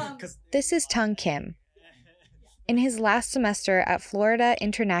you. This is Tung Kim. In his last semester at Florida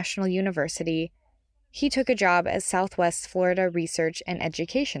International University, he took a job at Southwest Florida Research and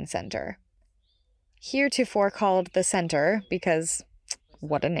Education Center. Heretofore called the Center because,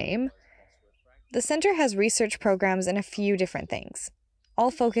 what a name. The center has research programs in a few different things, all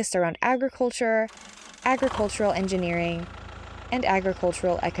focused around agriculture, agricultural engineering, and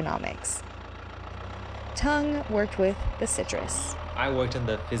agricultural economics. Tung worked with the citrus. I worked in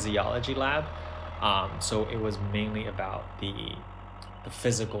the physiology lab, so it was mainly about the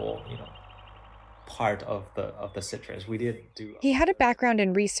physical, part of the citrus. We did do. He had a background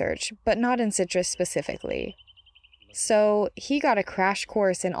in research, but not in citrus specifically. So he got a crash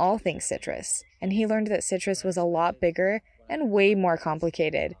course in all things citrus, and he learned that citrus was a lot bigger and way more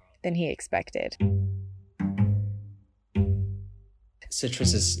complicated than he expected.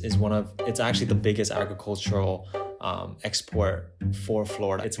 Citrus is it's actually the biggest agricultural export for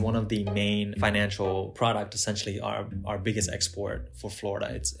Florida. It's one of the main financial product, essentially our biggest export for Florida.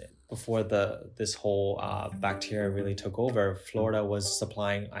 It's before this whole bacteria really took over, Florida was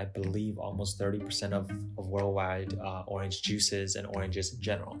supplying, I believe, almost 30% of worldwide orange juices and oranges in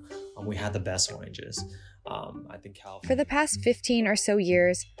general. We had the best oranges. I think California. For the past 15 or so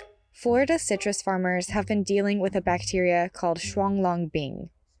years, Florida citrus farmers have been dealing with a bacteria called Shuanglongbing,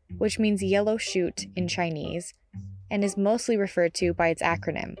 which means yellow shoot in Chinese, and is mostly referred to by its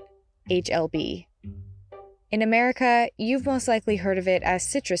acronym, HLB. In America, you've most likely heard of it as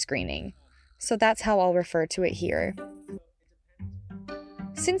citrus greening, so that's how I'll refer to it here.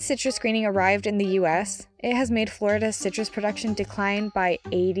 Since citrus greening arrived in the US, it has made Florida's citrus production decline by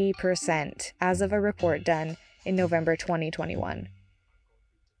 80% as of a report done in November 2021.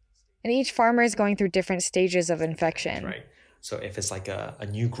 And each farmer is going through different stages of infection. Right. So if it's like a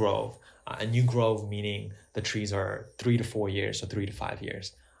new grove meaning the trees are 3 to 4 years or 3 to 5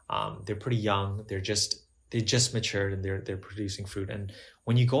 years. They're pretty young. They just matured and they're producing fruit. And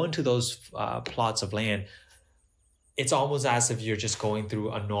when you go into those plots of land, it's almost as if you're just going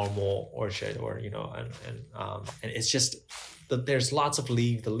through a normal orchard, or and it's just there's lots of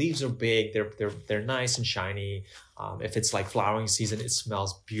leaves. The leaves are big. They're nice and shiny. If it's like flowering season, it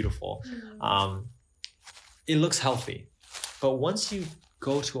smells beautiful. It looks healthy. But once you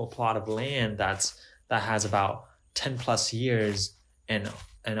go to a plot of land that has about 10 plus years and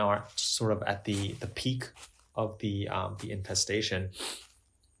are sort of at the peak of the infestation,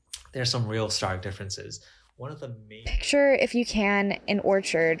 there's some real stark differences. One of the main... Picture, if you can, an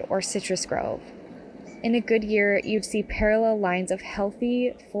orchard or citrus grove. In a good year, you'd see parallel lines of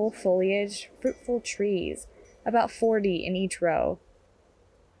healthy, full foliage, fruitful trees, about 40 in each row.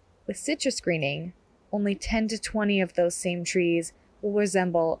 With citrus greening, only 10 to 20 of those same trees will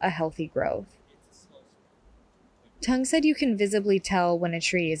resemble a healthy growth. Tung said you can visibly tell when a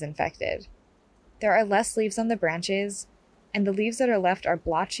tree is infected. There are less leaves on the branches, and the leaves that are left are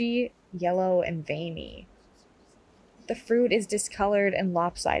blotchy, yellow, and veiny. The fruit is discolored and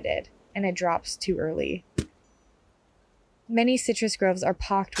lopsided, and it drops too early. Many citrus groves are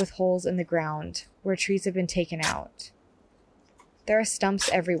pocked with holes in the ground where trees have been taken out. There are stumps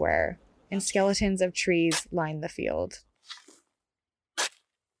everywhere, and skeletons of trees line the field.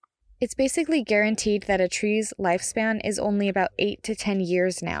 It's basically guaranteed that a tree's lifespan is only about 8 to 10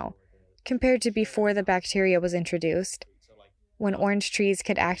 years now, compared to before the bacteria was introduced, when orange trees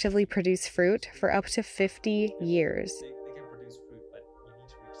could actively produce fruit for up to 50 years.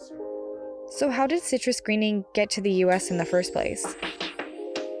 So how did citrus greening get to the US in the first place?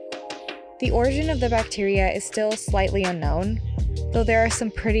 The origin of the bacteria is still slightly unknown, though there are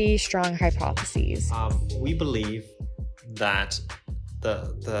some pretty strong hypotheses. We believe that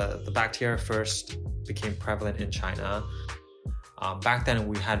the bacteria first became prevalent in China. Back then,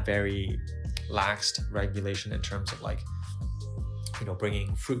 we had very laxed regulation in terms of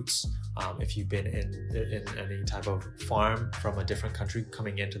bringing fruits. If you've been in any type of farm from a different country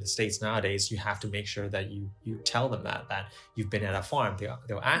coming into the States nowadays, you have to make sure that you tell them that you've been at a farm.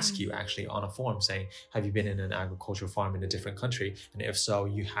 They'll ask you actually on a form saying, have you been in an agricultural farm in a different country? And if so,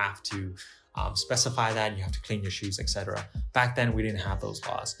 you have to specify that, you have to clean your shoes, etc. Back then, we didn't have those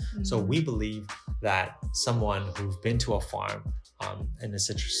laws. So we believe that someone who's been to a farm in a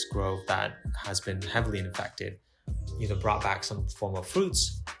citrus grove that has been heavily infected either brought back some form of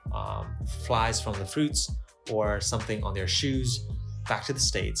fruits, flies from the fruits, or something on their shoes back to the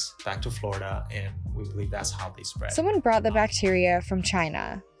States, back to Florida, and we believe that's how they spread. Someone brought the bacteria from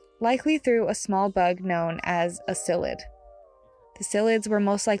China, likely through a small bug known as a psyllid. The psyllids were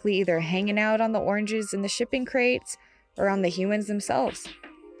most likely either hanging out on the oranges in the shipping crates or on the humans themselves.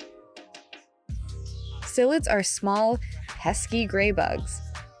 Psyllids are small, pesky gray bugs,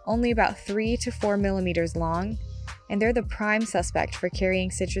 only about 3 to 4 millimeters long, and they're the prime suspect for carrying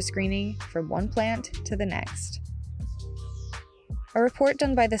citrus greening from one plant to the next. A report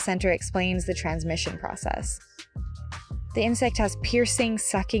done by the center explains the transmission process. The insect has piercing,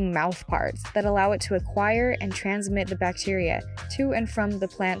 sucking mouth parts that allow it to acquire and transmit the bacteria to and from the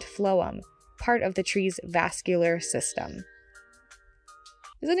plant phloem, part of the tree's vascular system.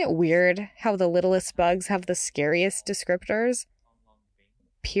 Isn't it weird how the littlest bugs have the scariest descriptors?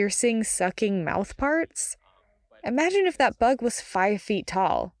 Piercing, sucking mouth parts? Imagine if that bug was 5 feet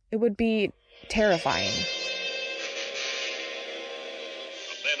tall. It would be terrifying. From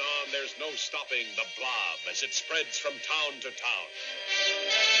then on, there's no stopping the blob as it spreads from town to town.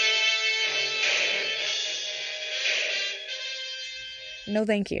 No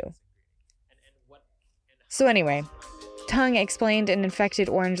thank you. So anyway, Tung explained an infected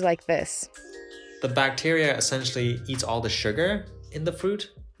orange like this. The bacteria essentially eats all the sugar in the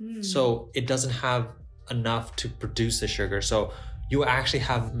fruit, so it doesn't have enough to produce the sugar. So you actually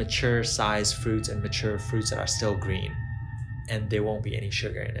have mature sized fruits and mature fruits that are still green, and there won't be any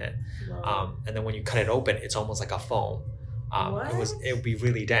sugar in it. And then when you cut it open, it's almost like a foam. It would be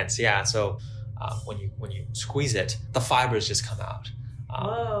really dense. Yeah. So when you squeeze it, the fibers just come out.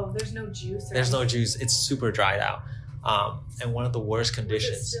 Whoa, there's no juice. There's no juice. It's super dried out. And one of the worst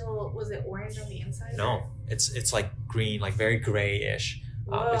conditions. Was it orange on the inside? No, it's like green, like very grayish.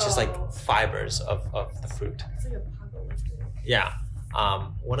 It's just like fibers of the fruit. It's like apocalyptic. Yeah.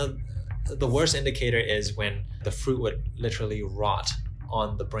 One of the worst indicator is when the fruit would literally rot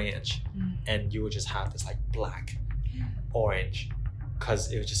on the branch, and you would just have this like black orange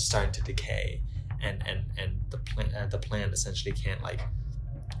because it was just starting to decay, and the plant essentially can't like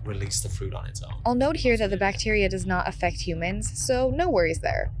release the fruit on its own. I'll note here that the bacteria does not affect humans, so no worries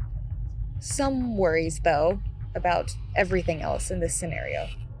there. Some worries, though, about everything else in this scenario.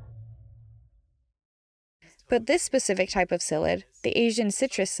 But this specific type of psyllid, the Asian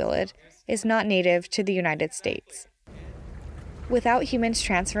citrus psyllid, is not native to the United States. Without humans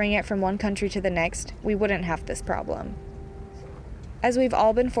transferring it from one country to the next, we wouldn't have this problem. As we've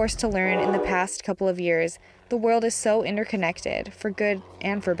all been forced to learn in the past couple of years, the world is so interconnected, for good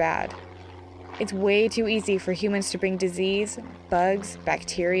and for bad. It's way too easy for humans to bring disease, bugs,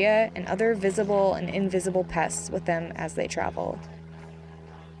 bacteria, and other visible and invisible pests with them as they travel.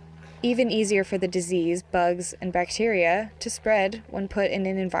 Even easier for the disease, bugs, and bacteria to spread when put in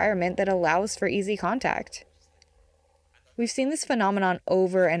an environment that allows for easy contact. We've seen this phenomenon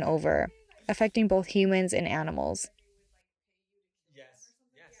over and over, affecting both humans and animals.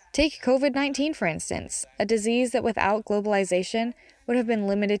 Take COVID-19, for instance, a disease that without globalization would have been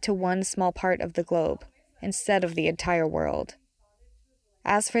limited to one small part of the globe, instead of the entire world.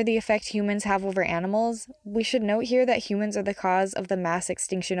 As for the effect humans have over animals, we should note here that humans are the cause of the mass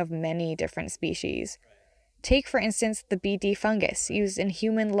extinction of many different species. Take, for instance, the BD fungus used in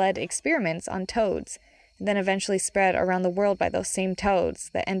human-led experiments on toads, and then eventually spread around the world by those same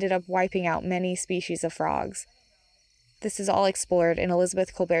toads that ended up wiping out many species of frogs. This is all explored in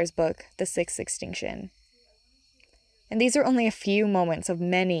Elizabeth Kolbert's book, The Sixth Extinction. And these are only a few moments of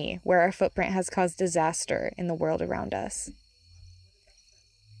many where our footprint has caused disaster in the world around us.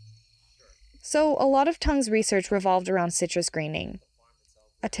 So, a lot of Tung's research revolved around citrus greening.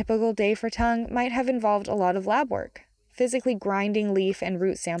 A typical day for Tung might have involved a lot of lab work, physically grinding leaf and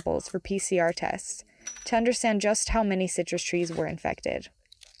root samples for PCR tests to understand just how many citrus trees were infected.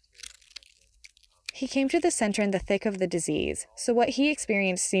 He came to the center in the thick of the disease, so what he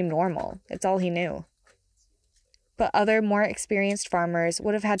experienced seemed normal. It's all he knew. But other, more experienced farmers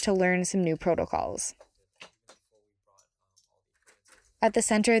would have had to learn some new protocols. At the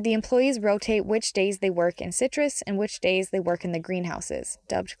center, the employees rotate which days they work in citrus and which days they work in the greenhouses,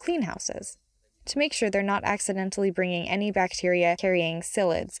 dubbed clean houses, to make sure they're not accidentally bringing any bacteria-carrying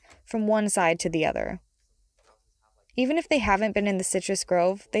psyllids from one side to the other. Even if they haven't been in the citrus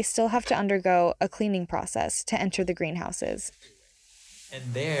grove, they still have to undergo a cleaning process to enter the greenhouses. And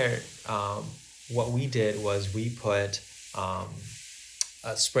there, what we did was we put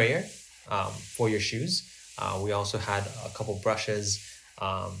a sprayer for your shoes. We also had a couple brushes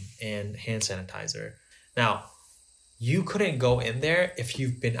and hand sanitizer. Now, you couldn't go in there if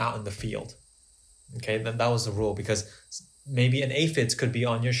you've been out in the field. Okay, that was the rule, because maybe an aphids could be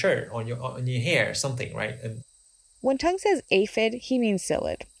on your shirt, on your hair, something, right? And when Tung says aphid, he means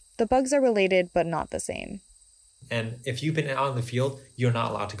psyllid. The bugs are related, but not the same. And if you've been out in the field, you're not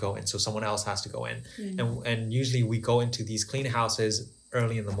allowed to go in, so someone else has to go in. And usually we go into these clean houses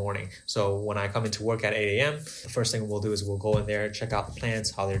early in the morning. So when I come into work at 8 a.m., the first thing we'll do is we'll go in there, check out the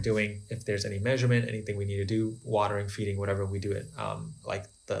plants, how they're doing, if there's any measurement, anything we need to do, watering, feeding, whatever, we do it like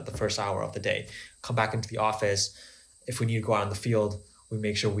the first hour of the day. Come back into the office. If we need to go out in the field, we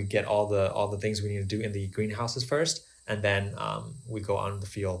make sure we get all the things we need to do in the greenhouses first, and then we go out in the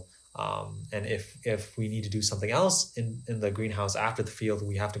field. And if we need to do something else in the greenhouse after the field,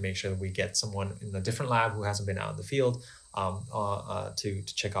 we have to make sure that we get someone in a different lab who hasn't been out in the field to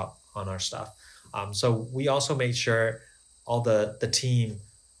check out on our stuff. So we also made sure all the team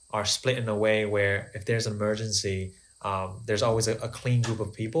are split in a way where if there's an emergency, there's always a clean group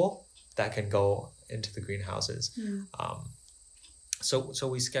of people that can go into the greenhouses. So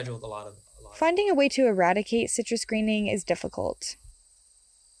we scheduled a lot of... Finding a way to eradicate citrus greening is difficult.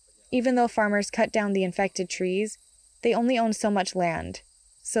 Even though farmers cut down the infected trees, they only own so much land,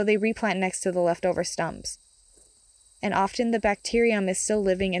 so they replant next to the leftover stumps. And often the bacterium is still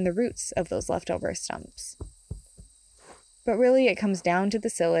living in the roots of those leftover stumps. But really it comes down to the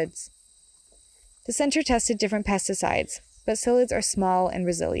psyllids. The center tested different pesticides, but psyllids are small and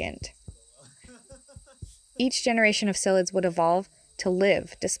resilient. Each generation of psyllids would evolve to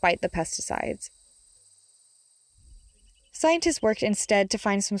live despite the pesticides. Scientists worked instead to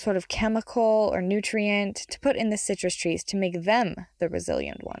find some sort of chemical or nutrient to put in the citrus trees to make them the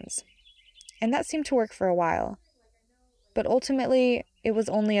resilient ones. And that seemed to work for a while. But ultimately, it was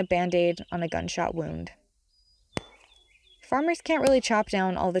only a band-aid on a gunshot wound. Farmers can't really chop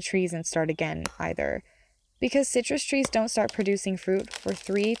down all the trees and start again, either, because citrus trees don't start producing fruit for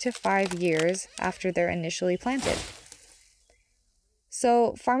 3 to 5 years after they're initially planted.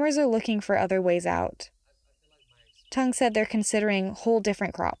 So, farmers are looking for other ways out. Tung said they're considering whole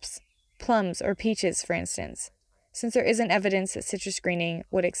different crops, plums or peaches, for instance, since there isn't evidence that citrus greening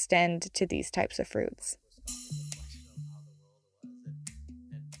would extend to these types of fruits.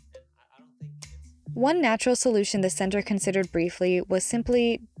 One natural solution the center considered briefly was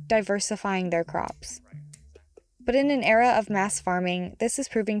simply diversifying their crops. But in an era of mass farming, this is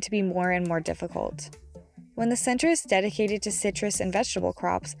proving to be more and more difficult. When the center is dedicated to citrus and vegetable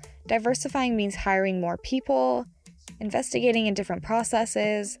crops, diversifying means hiring more people, investigating in different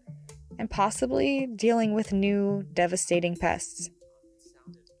processes, and possibly dealing with new, devastating pests.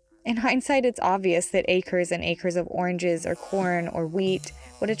 In hindsight, it's obvious that acres and acres of oranges or corn or wheat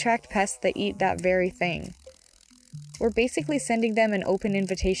would attract pests that eat that very thing. We're basically sending them an open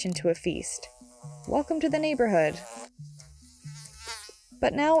invitation to a feast. Welcome to the neighborhood.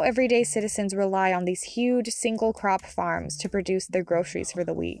 But now everyday citizens rely on these huge single-crop farms to produce their groceries for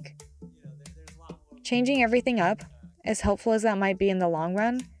the week. Changing everything up, as helpful as that might be in the long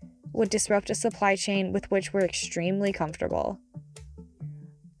run, would disrupt a supply chain with which we're extremely comfortable.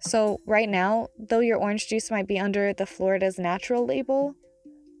 So right now, though your orange juice might be under the Florida's natural label,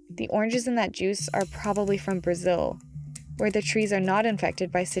 the oranges in that juice are probably from Brazil, where the trees are not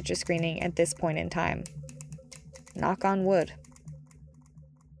infected by citrus greening at this point in time. Knock on wood.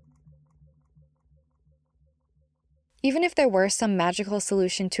 Even if there were some magical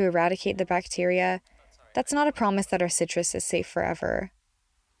solution to eradicate the bacteria, that's not a promise that our citrus is safe forever.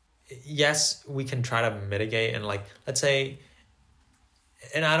 Yes, we can try to mitigate and let's say,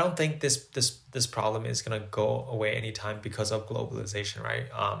 and I don't think this problem is gonna go away anytime because of globalization, right?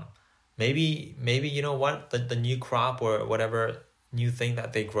 Maybe you know what, the new crop or whatever new thing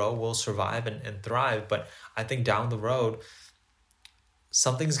that they grow will survive and thrive, but I think down the road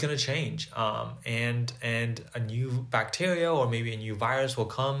something's gonna change, and a new bacteria or maybe a new virus will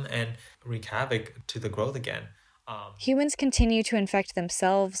come and wreak havoc to the growth again. Humans continue to infect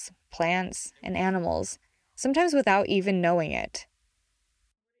themselves, plants, and animals, sometimes without even knowing it.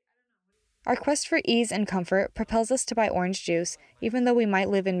 Our quest for ease and comfort propels us to buy orange juice even though we might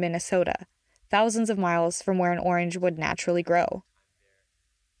live in Minnesota, thousands of miles from where an orange would naturally grow.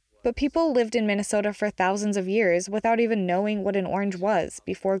 But people lived in Minnesota for thousands of years without even knowing what an orange was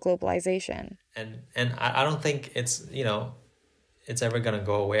before globalization. And I don't think it's ever gonna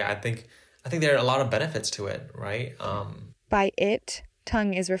go away. I think there are a lot of benefits to it, right? By it,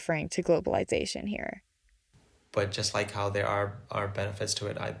 Tung is referring to globalization here. But just like how there are benefits to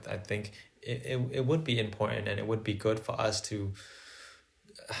it, I think it would be important and it would be good for us to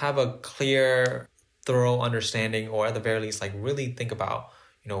have a clear, thorough understanding, or at the very least, really think about,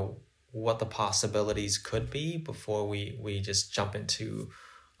 what the possibilities could be before we just jump into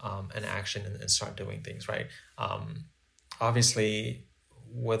an action and start doing things, right? Obviously,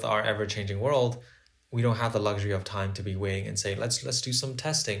 with our ever-changing world, we don't have the luxury of time to be waiting and say, let's do some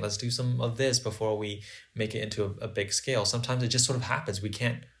testing, let's do some of this before we make it into a big scale. Sometimes it just sort of happens. We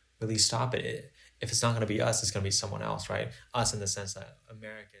can't really stop it. If it's not going to be us, it's going to be someone else, right? Us in the sense that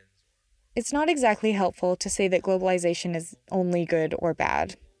Americans. It's not exactly helpful to say that globalization is only good or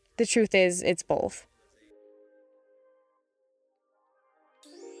bad. The truth is, it's both.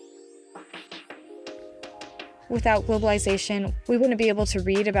 Without globalization, we wouldn't be able to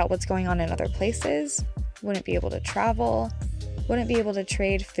read about what's going on in other places, wouldn't be able to travel, wouldn't be able to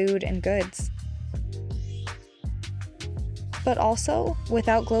trade food and goods. But also,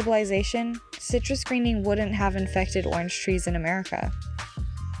 without globalization, citrus greening wouldn't have infected orange trees in America.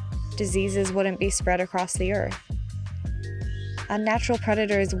 Diseases wouldn't be spread across the earth. Unnatural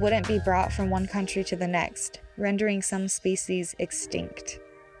predators wouldn't be brought from one country to the next, rendering some species extinct.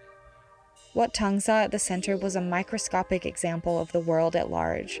 What Tung saw at the center was a microscopic example of the world at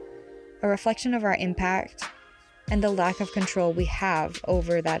large, a reflection of our impact and the lack of control we have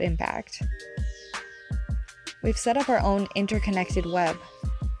over that impact. We've set up our own interconnected web,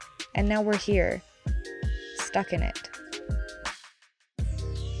 and now we're here, stuck in it.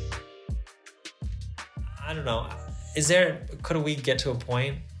 I don't know. Could we get to a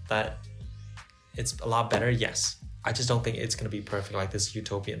point that it's a lot better? Yes. I just don't think it's going to be perfect, like this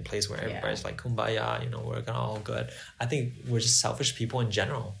utopian place where everybody's like kumbaya, we're gonna all good. I think we're just selfish people in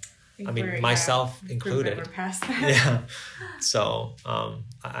general. I mean, myself included. We're past that. Yeah. So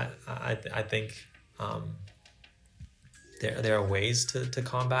I think there are ways to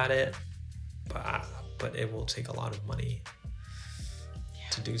combat it, but it will take a lot of money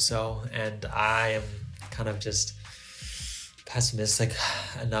to do so. And I am kind of just pessimistic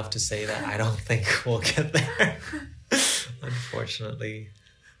enough to say that I don't think we'll get there. Unfortunately.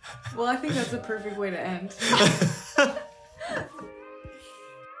 Well, I think that's a perfect way to end.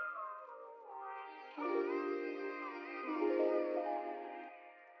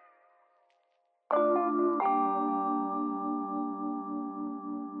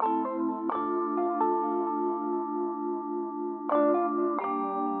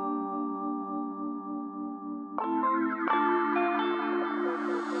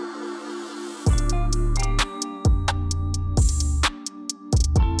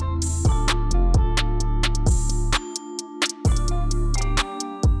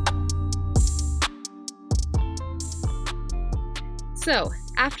 So,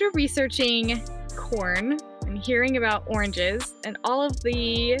 after researching corn and hearing about oranges and all of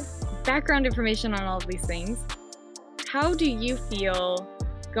the background information on all of these things, how do you feel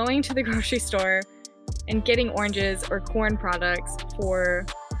going to the grocery store and getting oranges or corn products for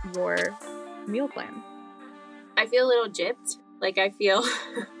your meal plan? I feel a little gypped. Like, I feel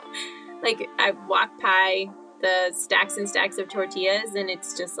like I walk by the stacks and stacks of tortillas and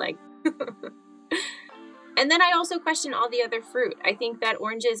it's just like... And then I also question all the other fruit. I think that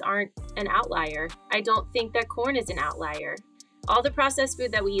oranges aren't an outlier. I don't think that corn is an outlier. All the processed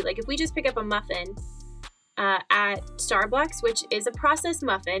food that we eat, like if we just pick up a muffin at Starbucks, which is a processed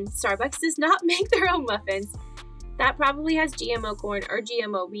muffin, Starbucks does not make their own muffins. That probably has GMO corn or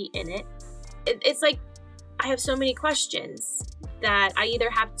GMO wheat in it. It's like, I have so many questions that I either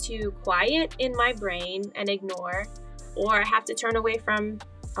have to quiet in my brain and ignore, or I have to turn away from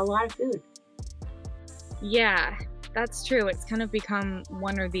a lot of food. Yeah, that's true. It's kind of become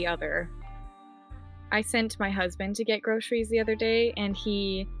one or the other. I sent my husband to get groceries the other day, and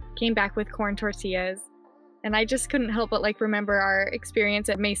he came back with corn tortillas. And I just couldn't help but remember our experience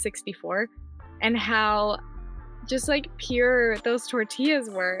at May 64 and how just pure those tortillas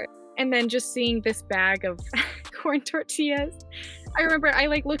were. And then just seeing this bag of corn tortillas. I remember I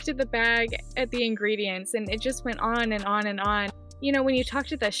looked at the bag at the ingredients, and it just went on and on and on. You know, when you talk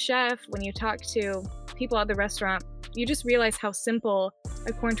to the chef, when you talk to people at the restaurant, you just realize how simple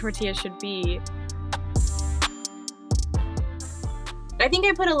a corn tortilla should be. I think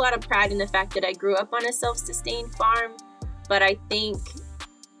I put a lot of pride in the fact that I grew up on a self-sustained farm, but I think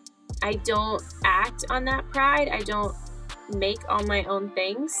I don't act on that pride. I don't make all my own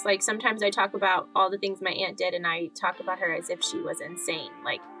things. Sometimes I talk about all the things my aunt did, and I talk about her as if she was insane.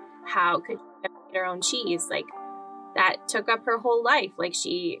 How could she have made her own cheese? That took up her whole life.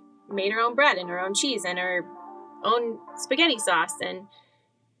 She made her own bread and her own cheese and her own spaghetti sauce,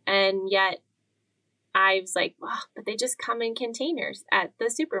 and yet I was like, wow, but they just come in containers at the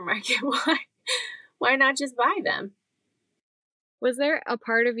supermarket. Why not just buy them? Was there a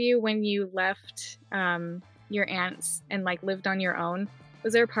part of you when you left your aunt's and lived on your own?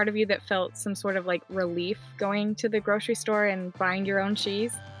 Was there a part of you that felt some sort of relief going to the grocery store and buying your own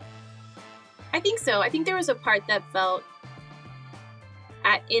cheese? I think so. I think there was a part that felt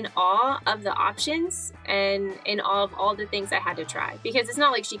in awe of the options and in awe of all the things I had to try, because it's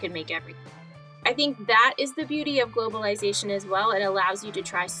not like she could make everything. I think that is the beauty of globalization as well. It allows you to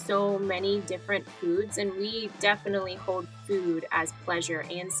try so many different foods, and we definitely hold food as pleasure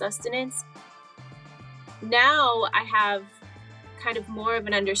and sustenance. Now I have kind of more of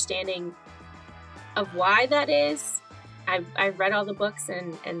an understanding of why that is. I've read all the books,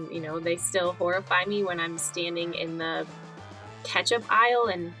 and they still horrify me when I'm standing in the ketchup aisle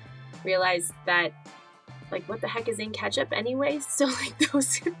and realize that, what the heck is in ketchup anyways? So,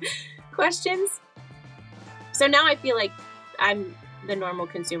 those questions. So now I feel like I'm the normal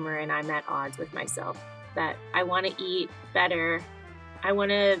consumer, and I'm at odds with myself, that I want to eat better. I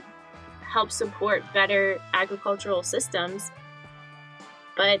want to help support better agricultural systems,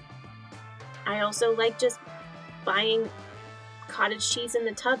 but I also like just buying cottage cheese in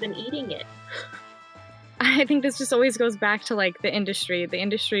the tub and eating it. I think this just always goes back to the industry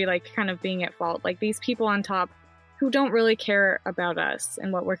kind of being at fault. These people on top who don't really care about us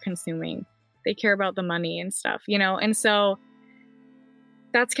and what we're consuming. They care about the money and stuff, and so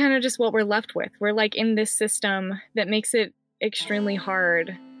that's kind of just what we're left with. We're in this system that makes it extremely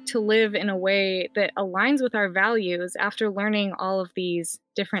hard to live in a way that aligns with our values after learning all of these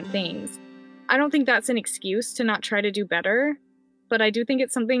different things. I don't think that's an excuse to not try to do better, but I do think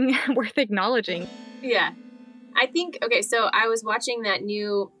it's something worth acknowledging. Yeah. I think, okay, so I was watching that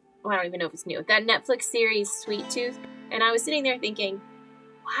new, I don't even know if it's new, that Netflix series, Sweet Tooth, and I was sitting there thinking,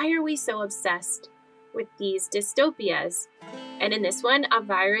 why are we so obsessed with these dystopias? And in this one, a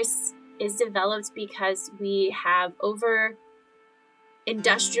virus is developed because we have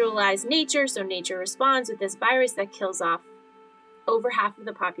over-industrialized nature, so nature responds with this virus that kills off over half of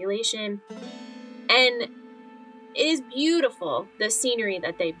the population. And it is beautiful, the scenery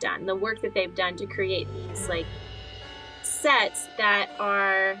that they've done, the work that they've done to create these sets that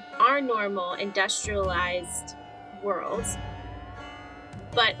are our normal industrialized worlds,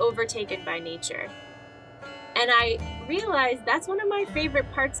 but overtaken by nature. And I realized that's one of my favorite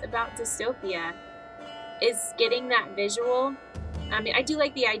parts about dystopia, is getting that visual. I mean, I do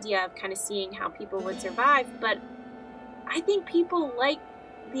like the idea of kind of seeing how people would survive, but I think people like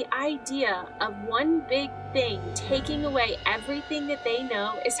the idea of one big thing taking away everything that they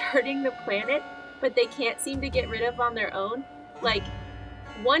know is hurting the planet, but they can't seem to get rid of on their own.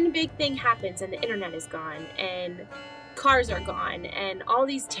 One big thing happens and the internet is gone, and cars are gone and all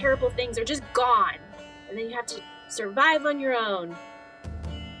these terrible things are just gone. And then you have to survive on your own.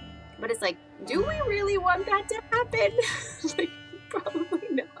 But it's like, do we really want that to happen? Like, probably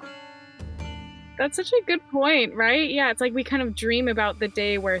not. That's such a good point, right? Yeah, it's like we kind of dream about the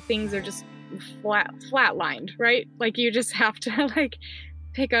day where things are just flatlined, right? Like you just have to like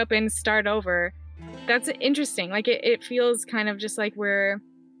pick up and start over. That's interesting. Like it feels kind of just like we're,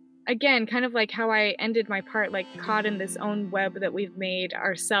 again, kind of like how I ended my part, like caught in this own web that we've made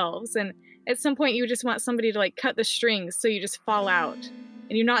ourselves. And at some point you just want somebody to like cut the strings so you just fall out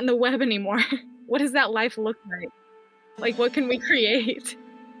and you're not in the web anymore. What does that life look like? Like, what can we create?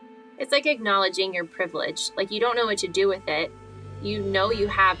 It's like acknowledging your privilege. Like, you don't know what to do with it. You know you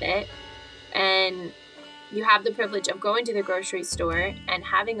have it. And you have the privilege of going to the grocery store and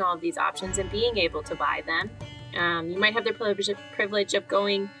having all of these options and being able to buy them. You might have the privilege of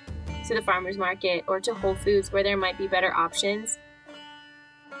going to the farmer's market or to Whole Foods where there might be better options.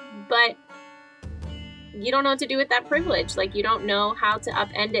 But you don't know what to do with that privilege. Like, you don't know how to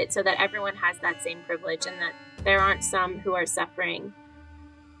upend it so that everyone has that same privilege and that there aren't some who are suffering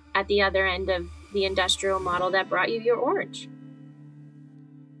at the other end of the industrial model that brought you your orange.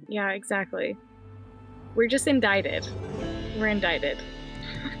 Yeah, exactly. We're just indicted. We're indicted.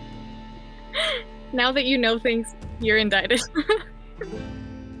 Now that you know things, you're indicted.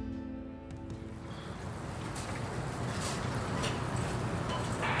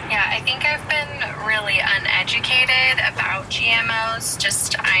 Yeah, I think I've been really uneducated about GMOs.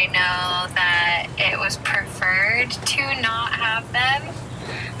 Just I know that it was preferred to not have them.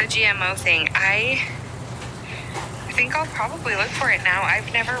 The GMO thing, I think I'll probably look for it now.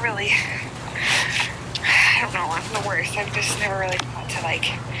 I've never really, I don't know, I'm the worst. I've just never really thought to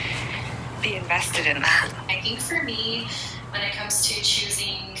like be invested in that. I think for me, when it comes to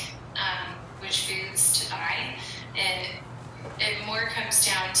choosing which foods to buy, it more comes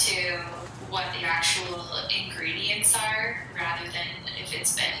down to what the actual ingredients are rather than if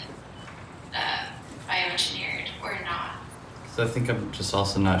it's been bioengineered or not. So I think I'm just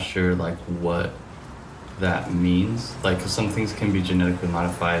also not sure like what that means. Like, 'cause some things can be genetically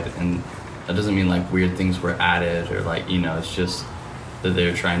modified and that doesn't mean like weird things were added or like, you know, it's just that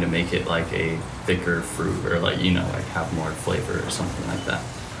they're trying to make it like a thicker fruit or like, you know, like have more flavor or something like that.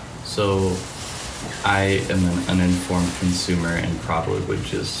 So I am an uninformed consumer and probably would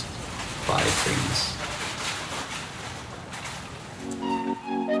just buy things.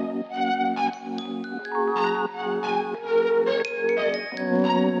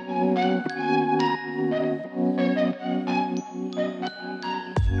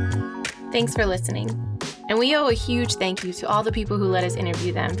 Thanks for listening. And we owe a huge thank you to all the people who let us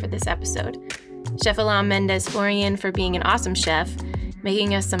interview them for this episode. Chef Alam Mendez Florian for being an awesome chef,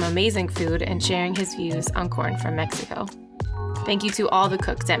 making us some amazing food, and sharing his views on corn from Mexico. Thank you to all the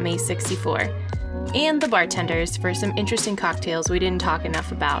cooks at May 64, and the bartenders for some interesting cocktails we didn't talk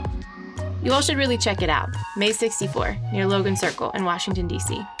enough about. You all should really check it out, May 64, near Logan Circle in Washington,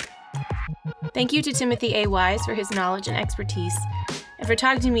 D.C. Thank you to Timothy A. Wise for his knowledge and expertise, and for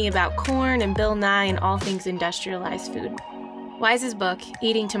talking to me about corn and Bill Nye and all things industrialized food. Wise's book,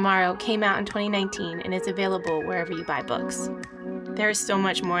 Eating Tomorrow, came out in 2019 and is available wherever you buy books. There is so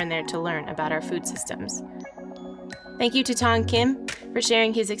much more in there to learn about our food systems. Thank you to Tong Kim for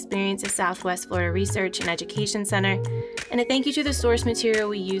sharing his experience at Southwest Florida Research and Education Center, and a thank you to the source material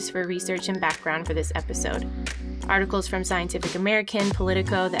we used for research and background for this episode. Articles from Scientific American,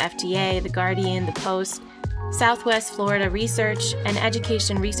 Politico, the FDA, The Guardian, The Post, Southwest Florida Research and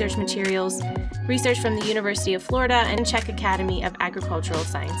Education research materials, research from the University of Florida and Czech Academy of Agricultural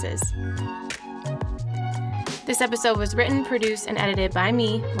Sciences. This episode was written, produced, and edited by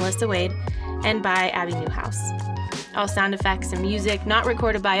me, Melissa Wade, and by Abby Newhouse. All sound effects and music not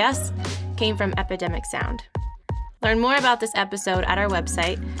recorded by us came from Epidemic Sound. Learn more about this episode at our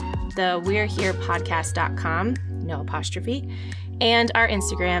website, thewe'reherepodcast.com, no apostrophe, and our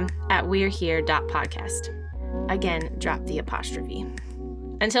Instagram at we'rehere.podcast. Again, drop the apostrophe.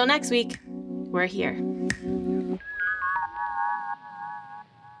 Until next week, we're here.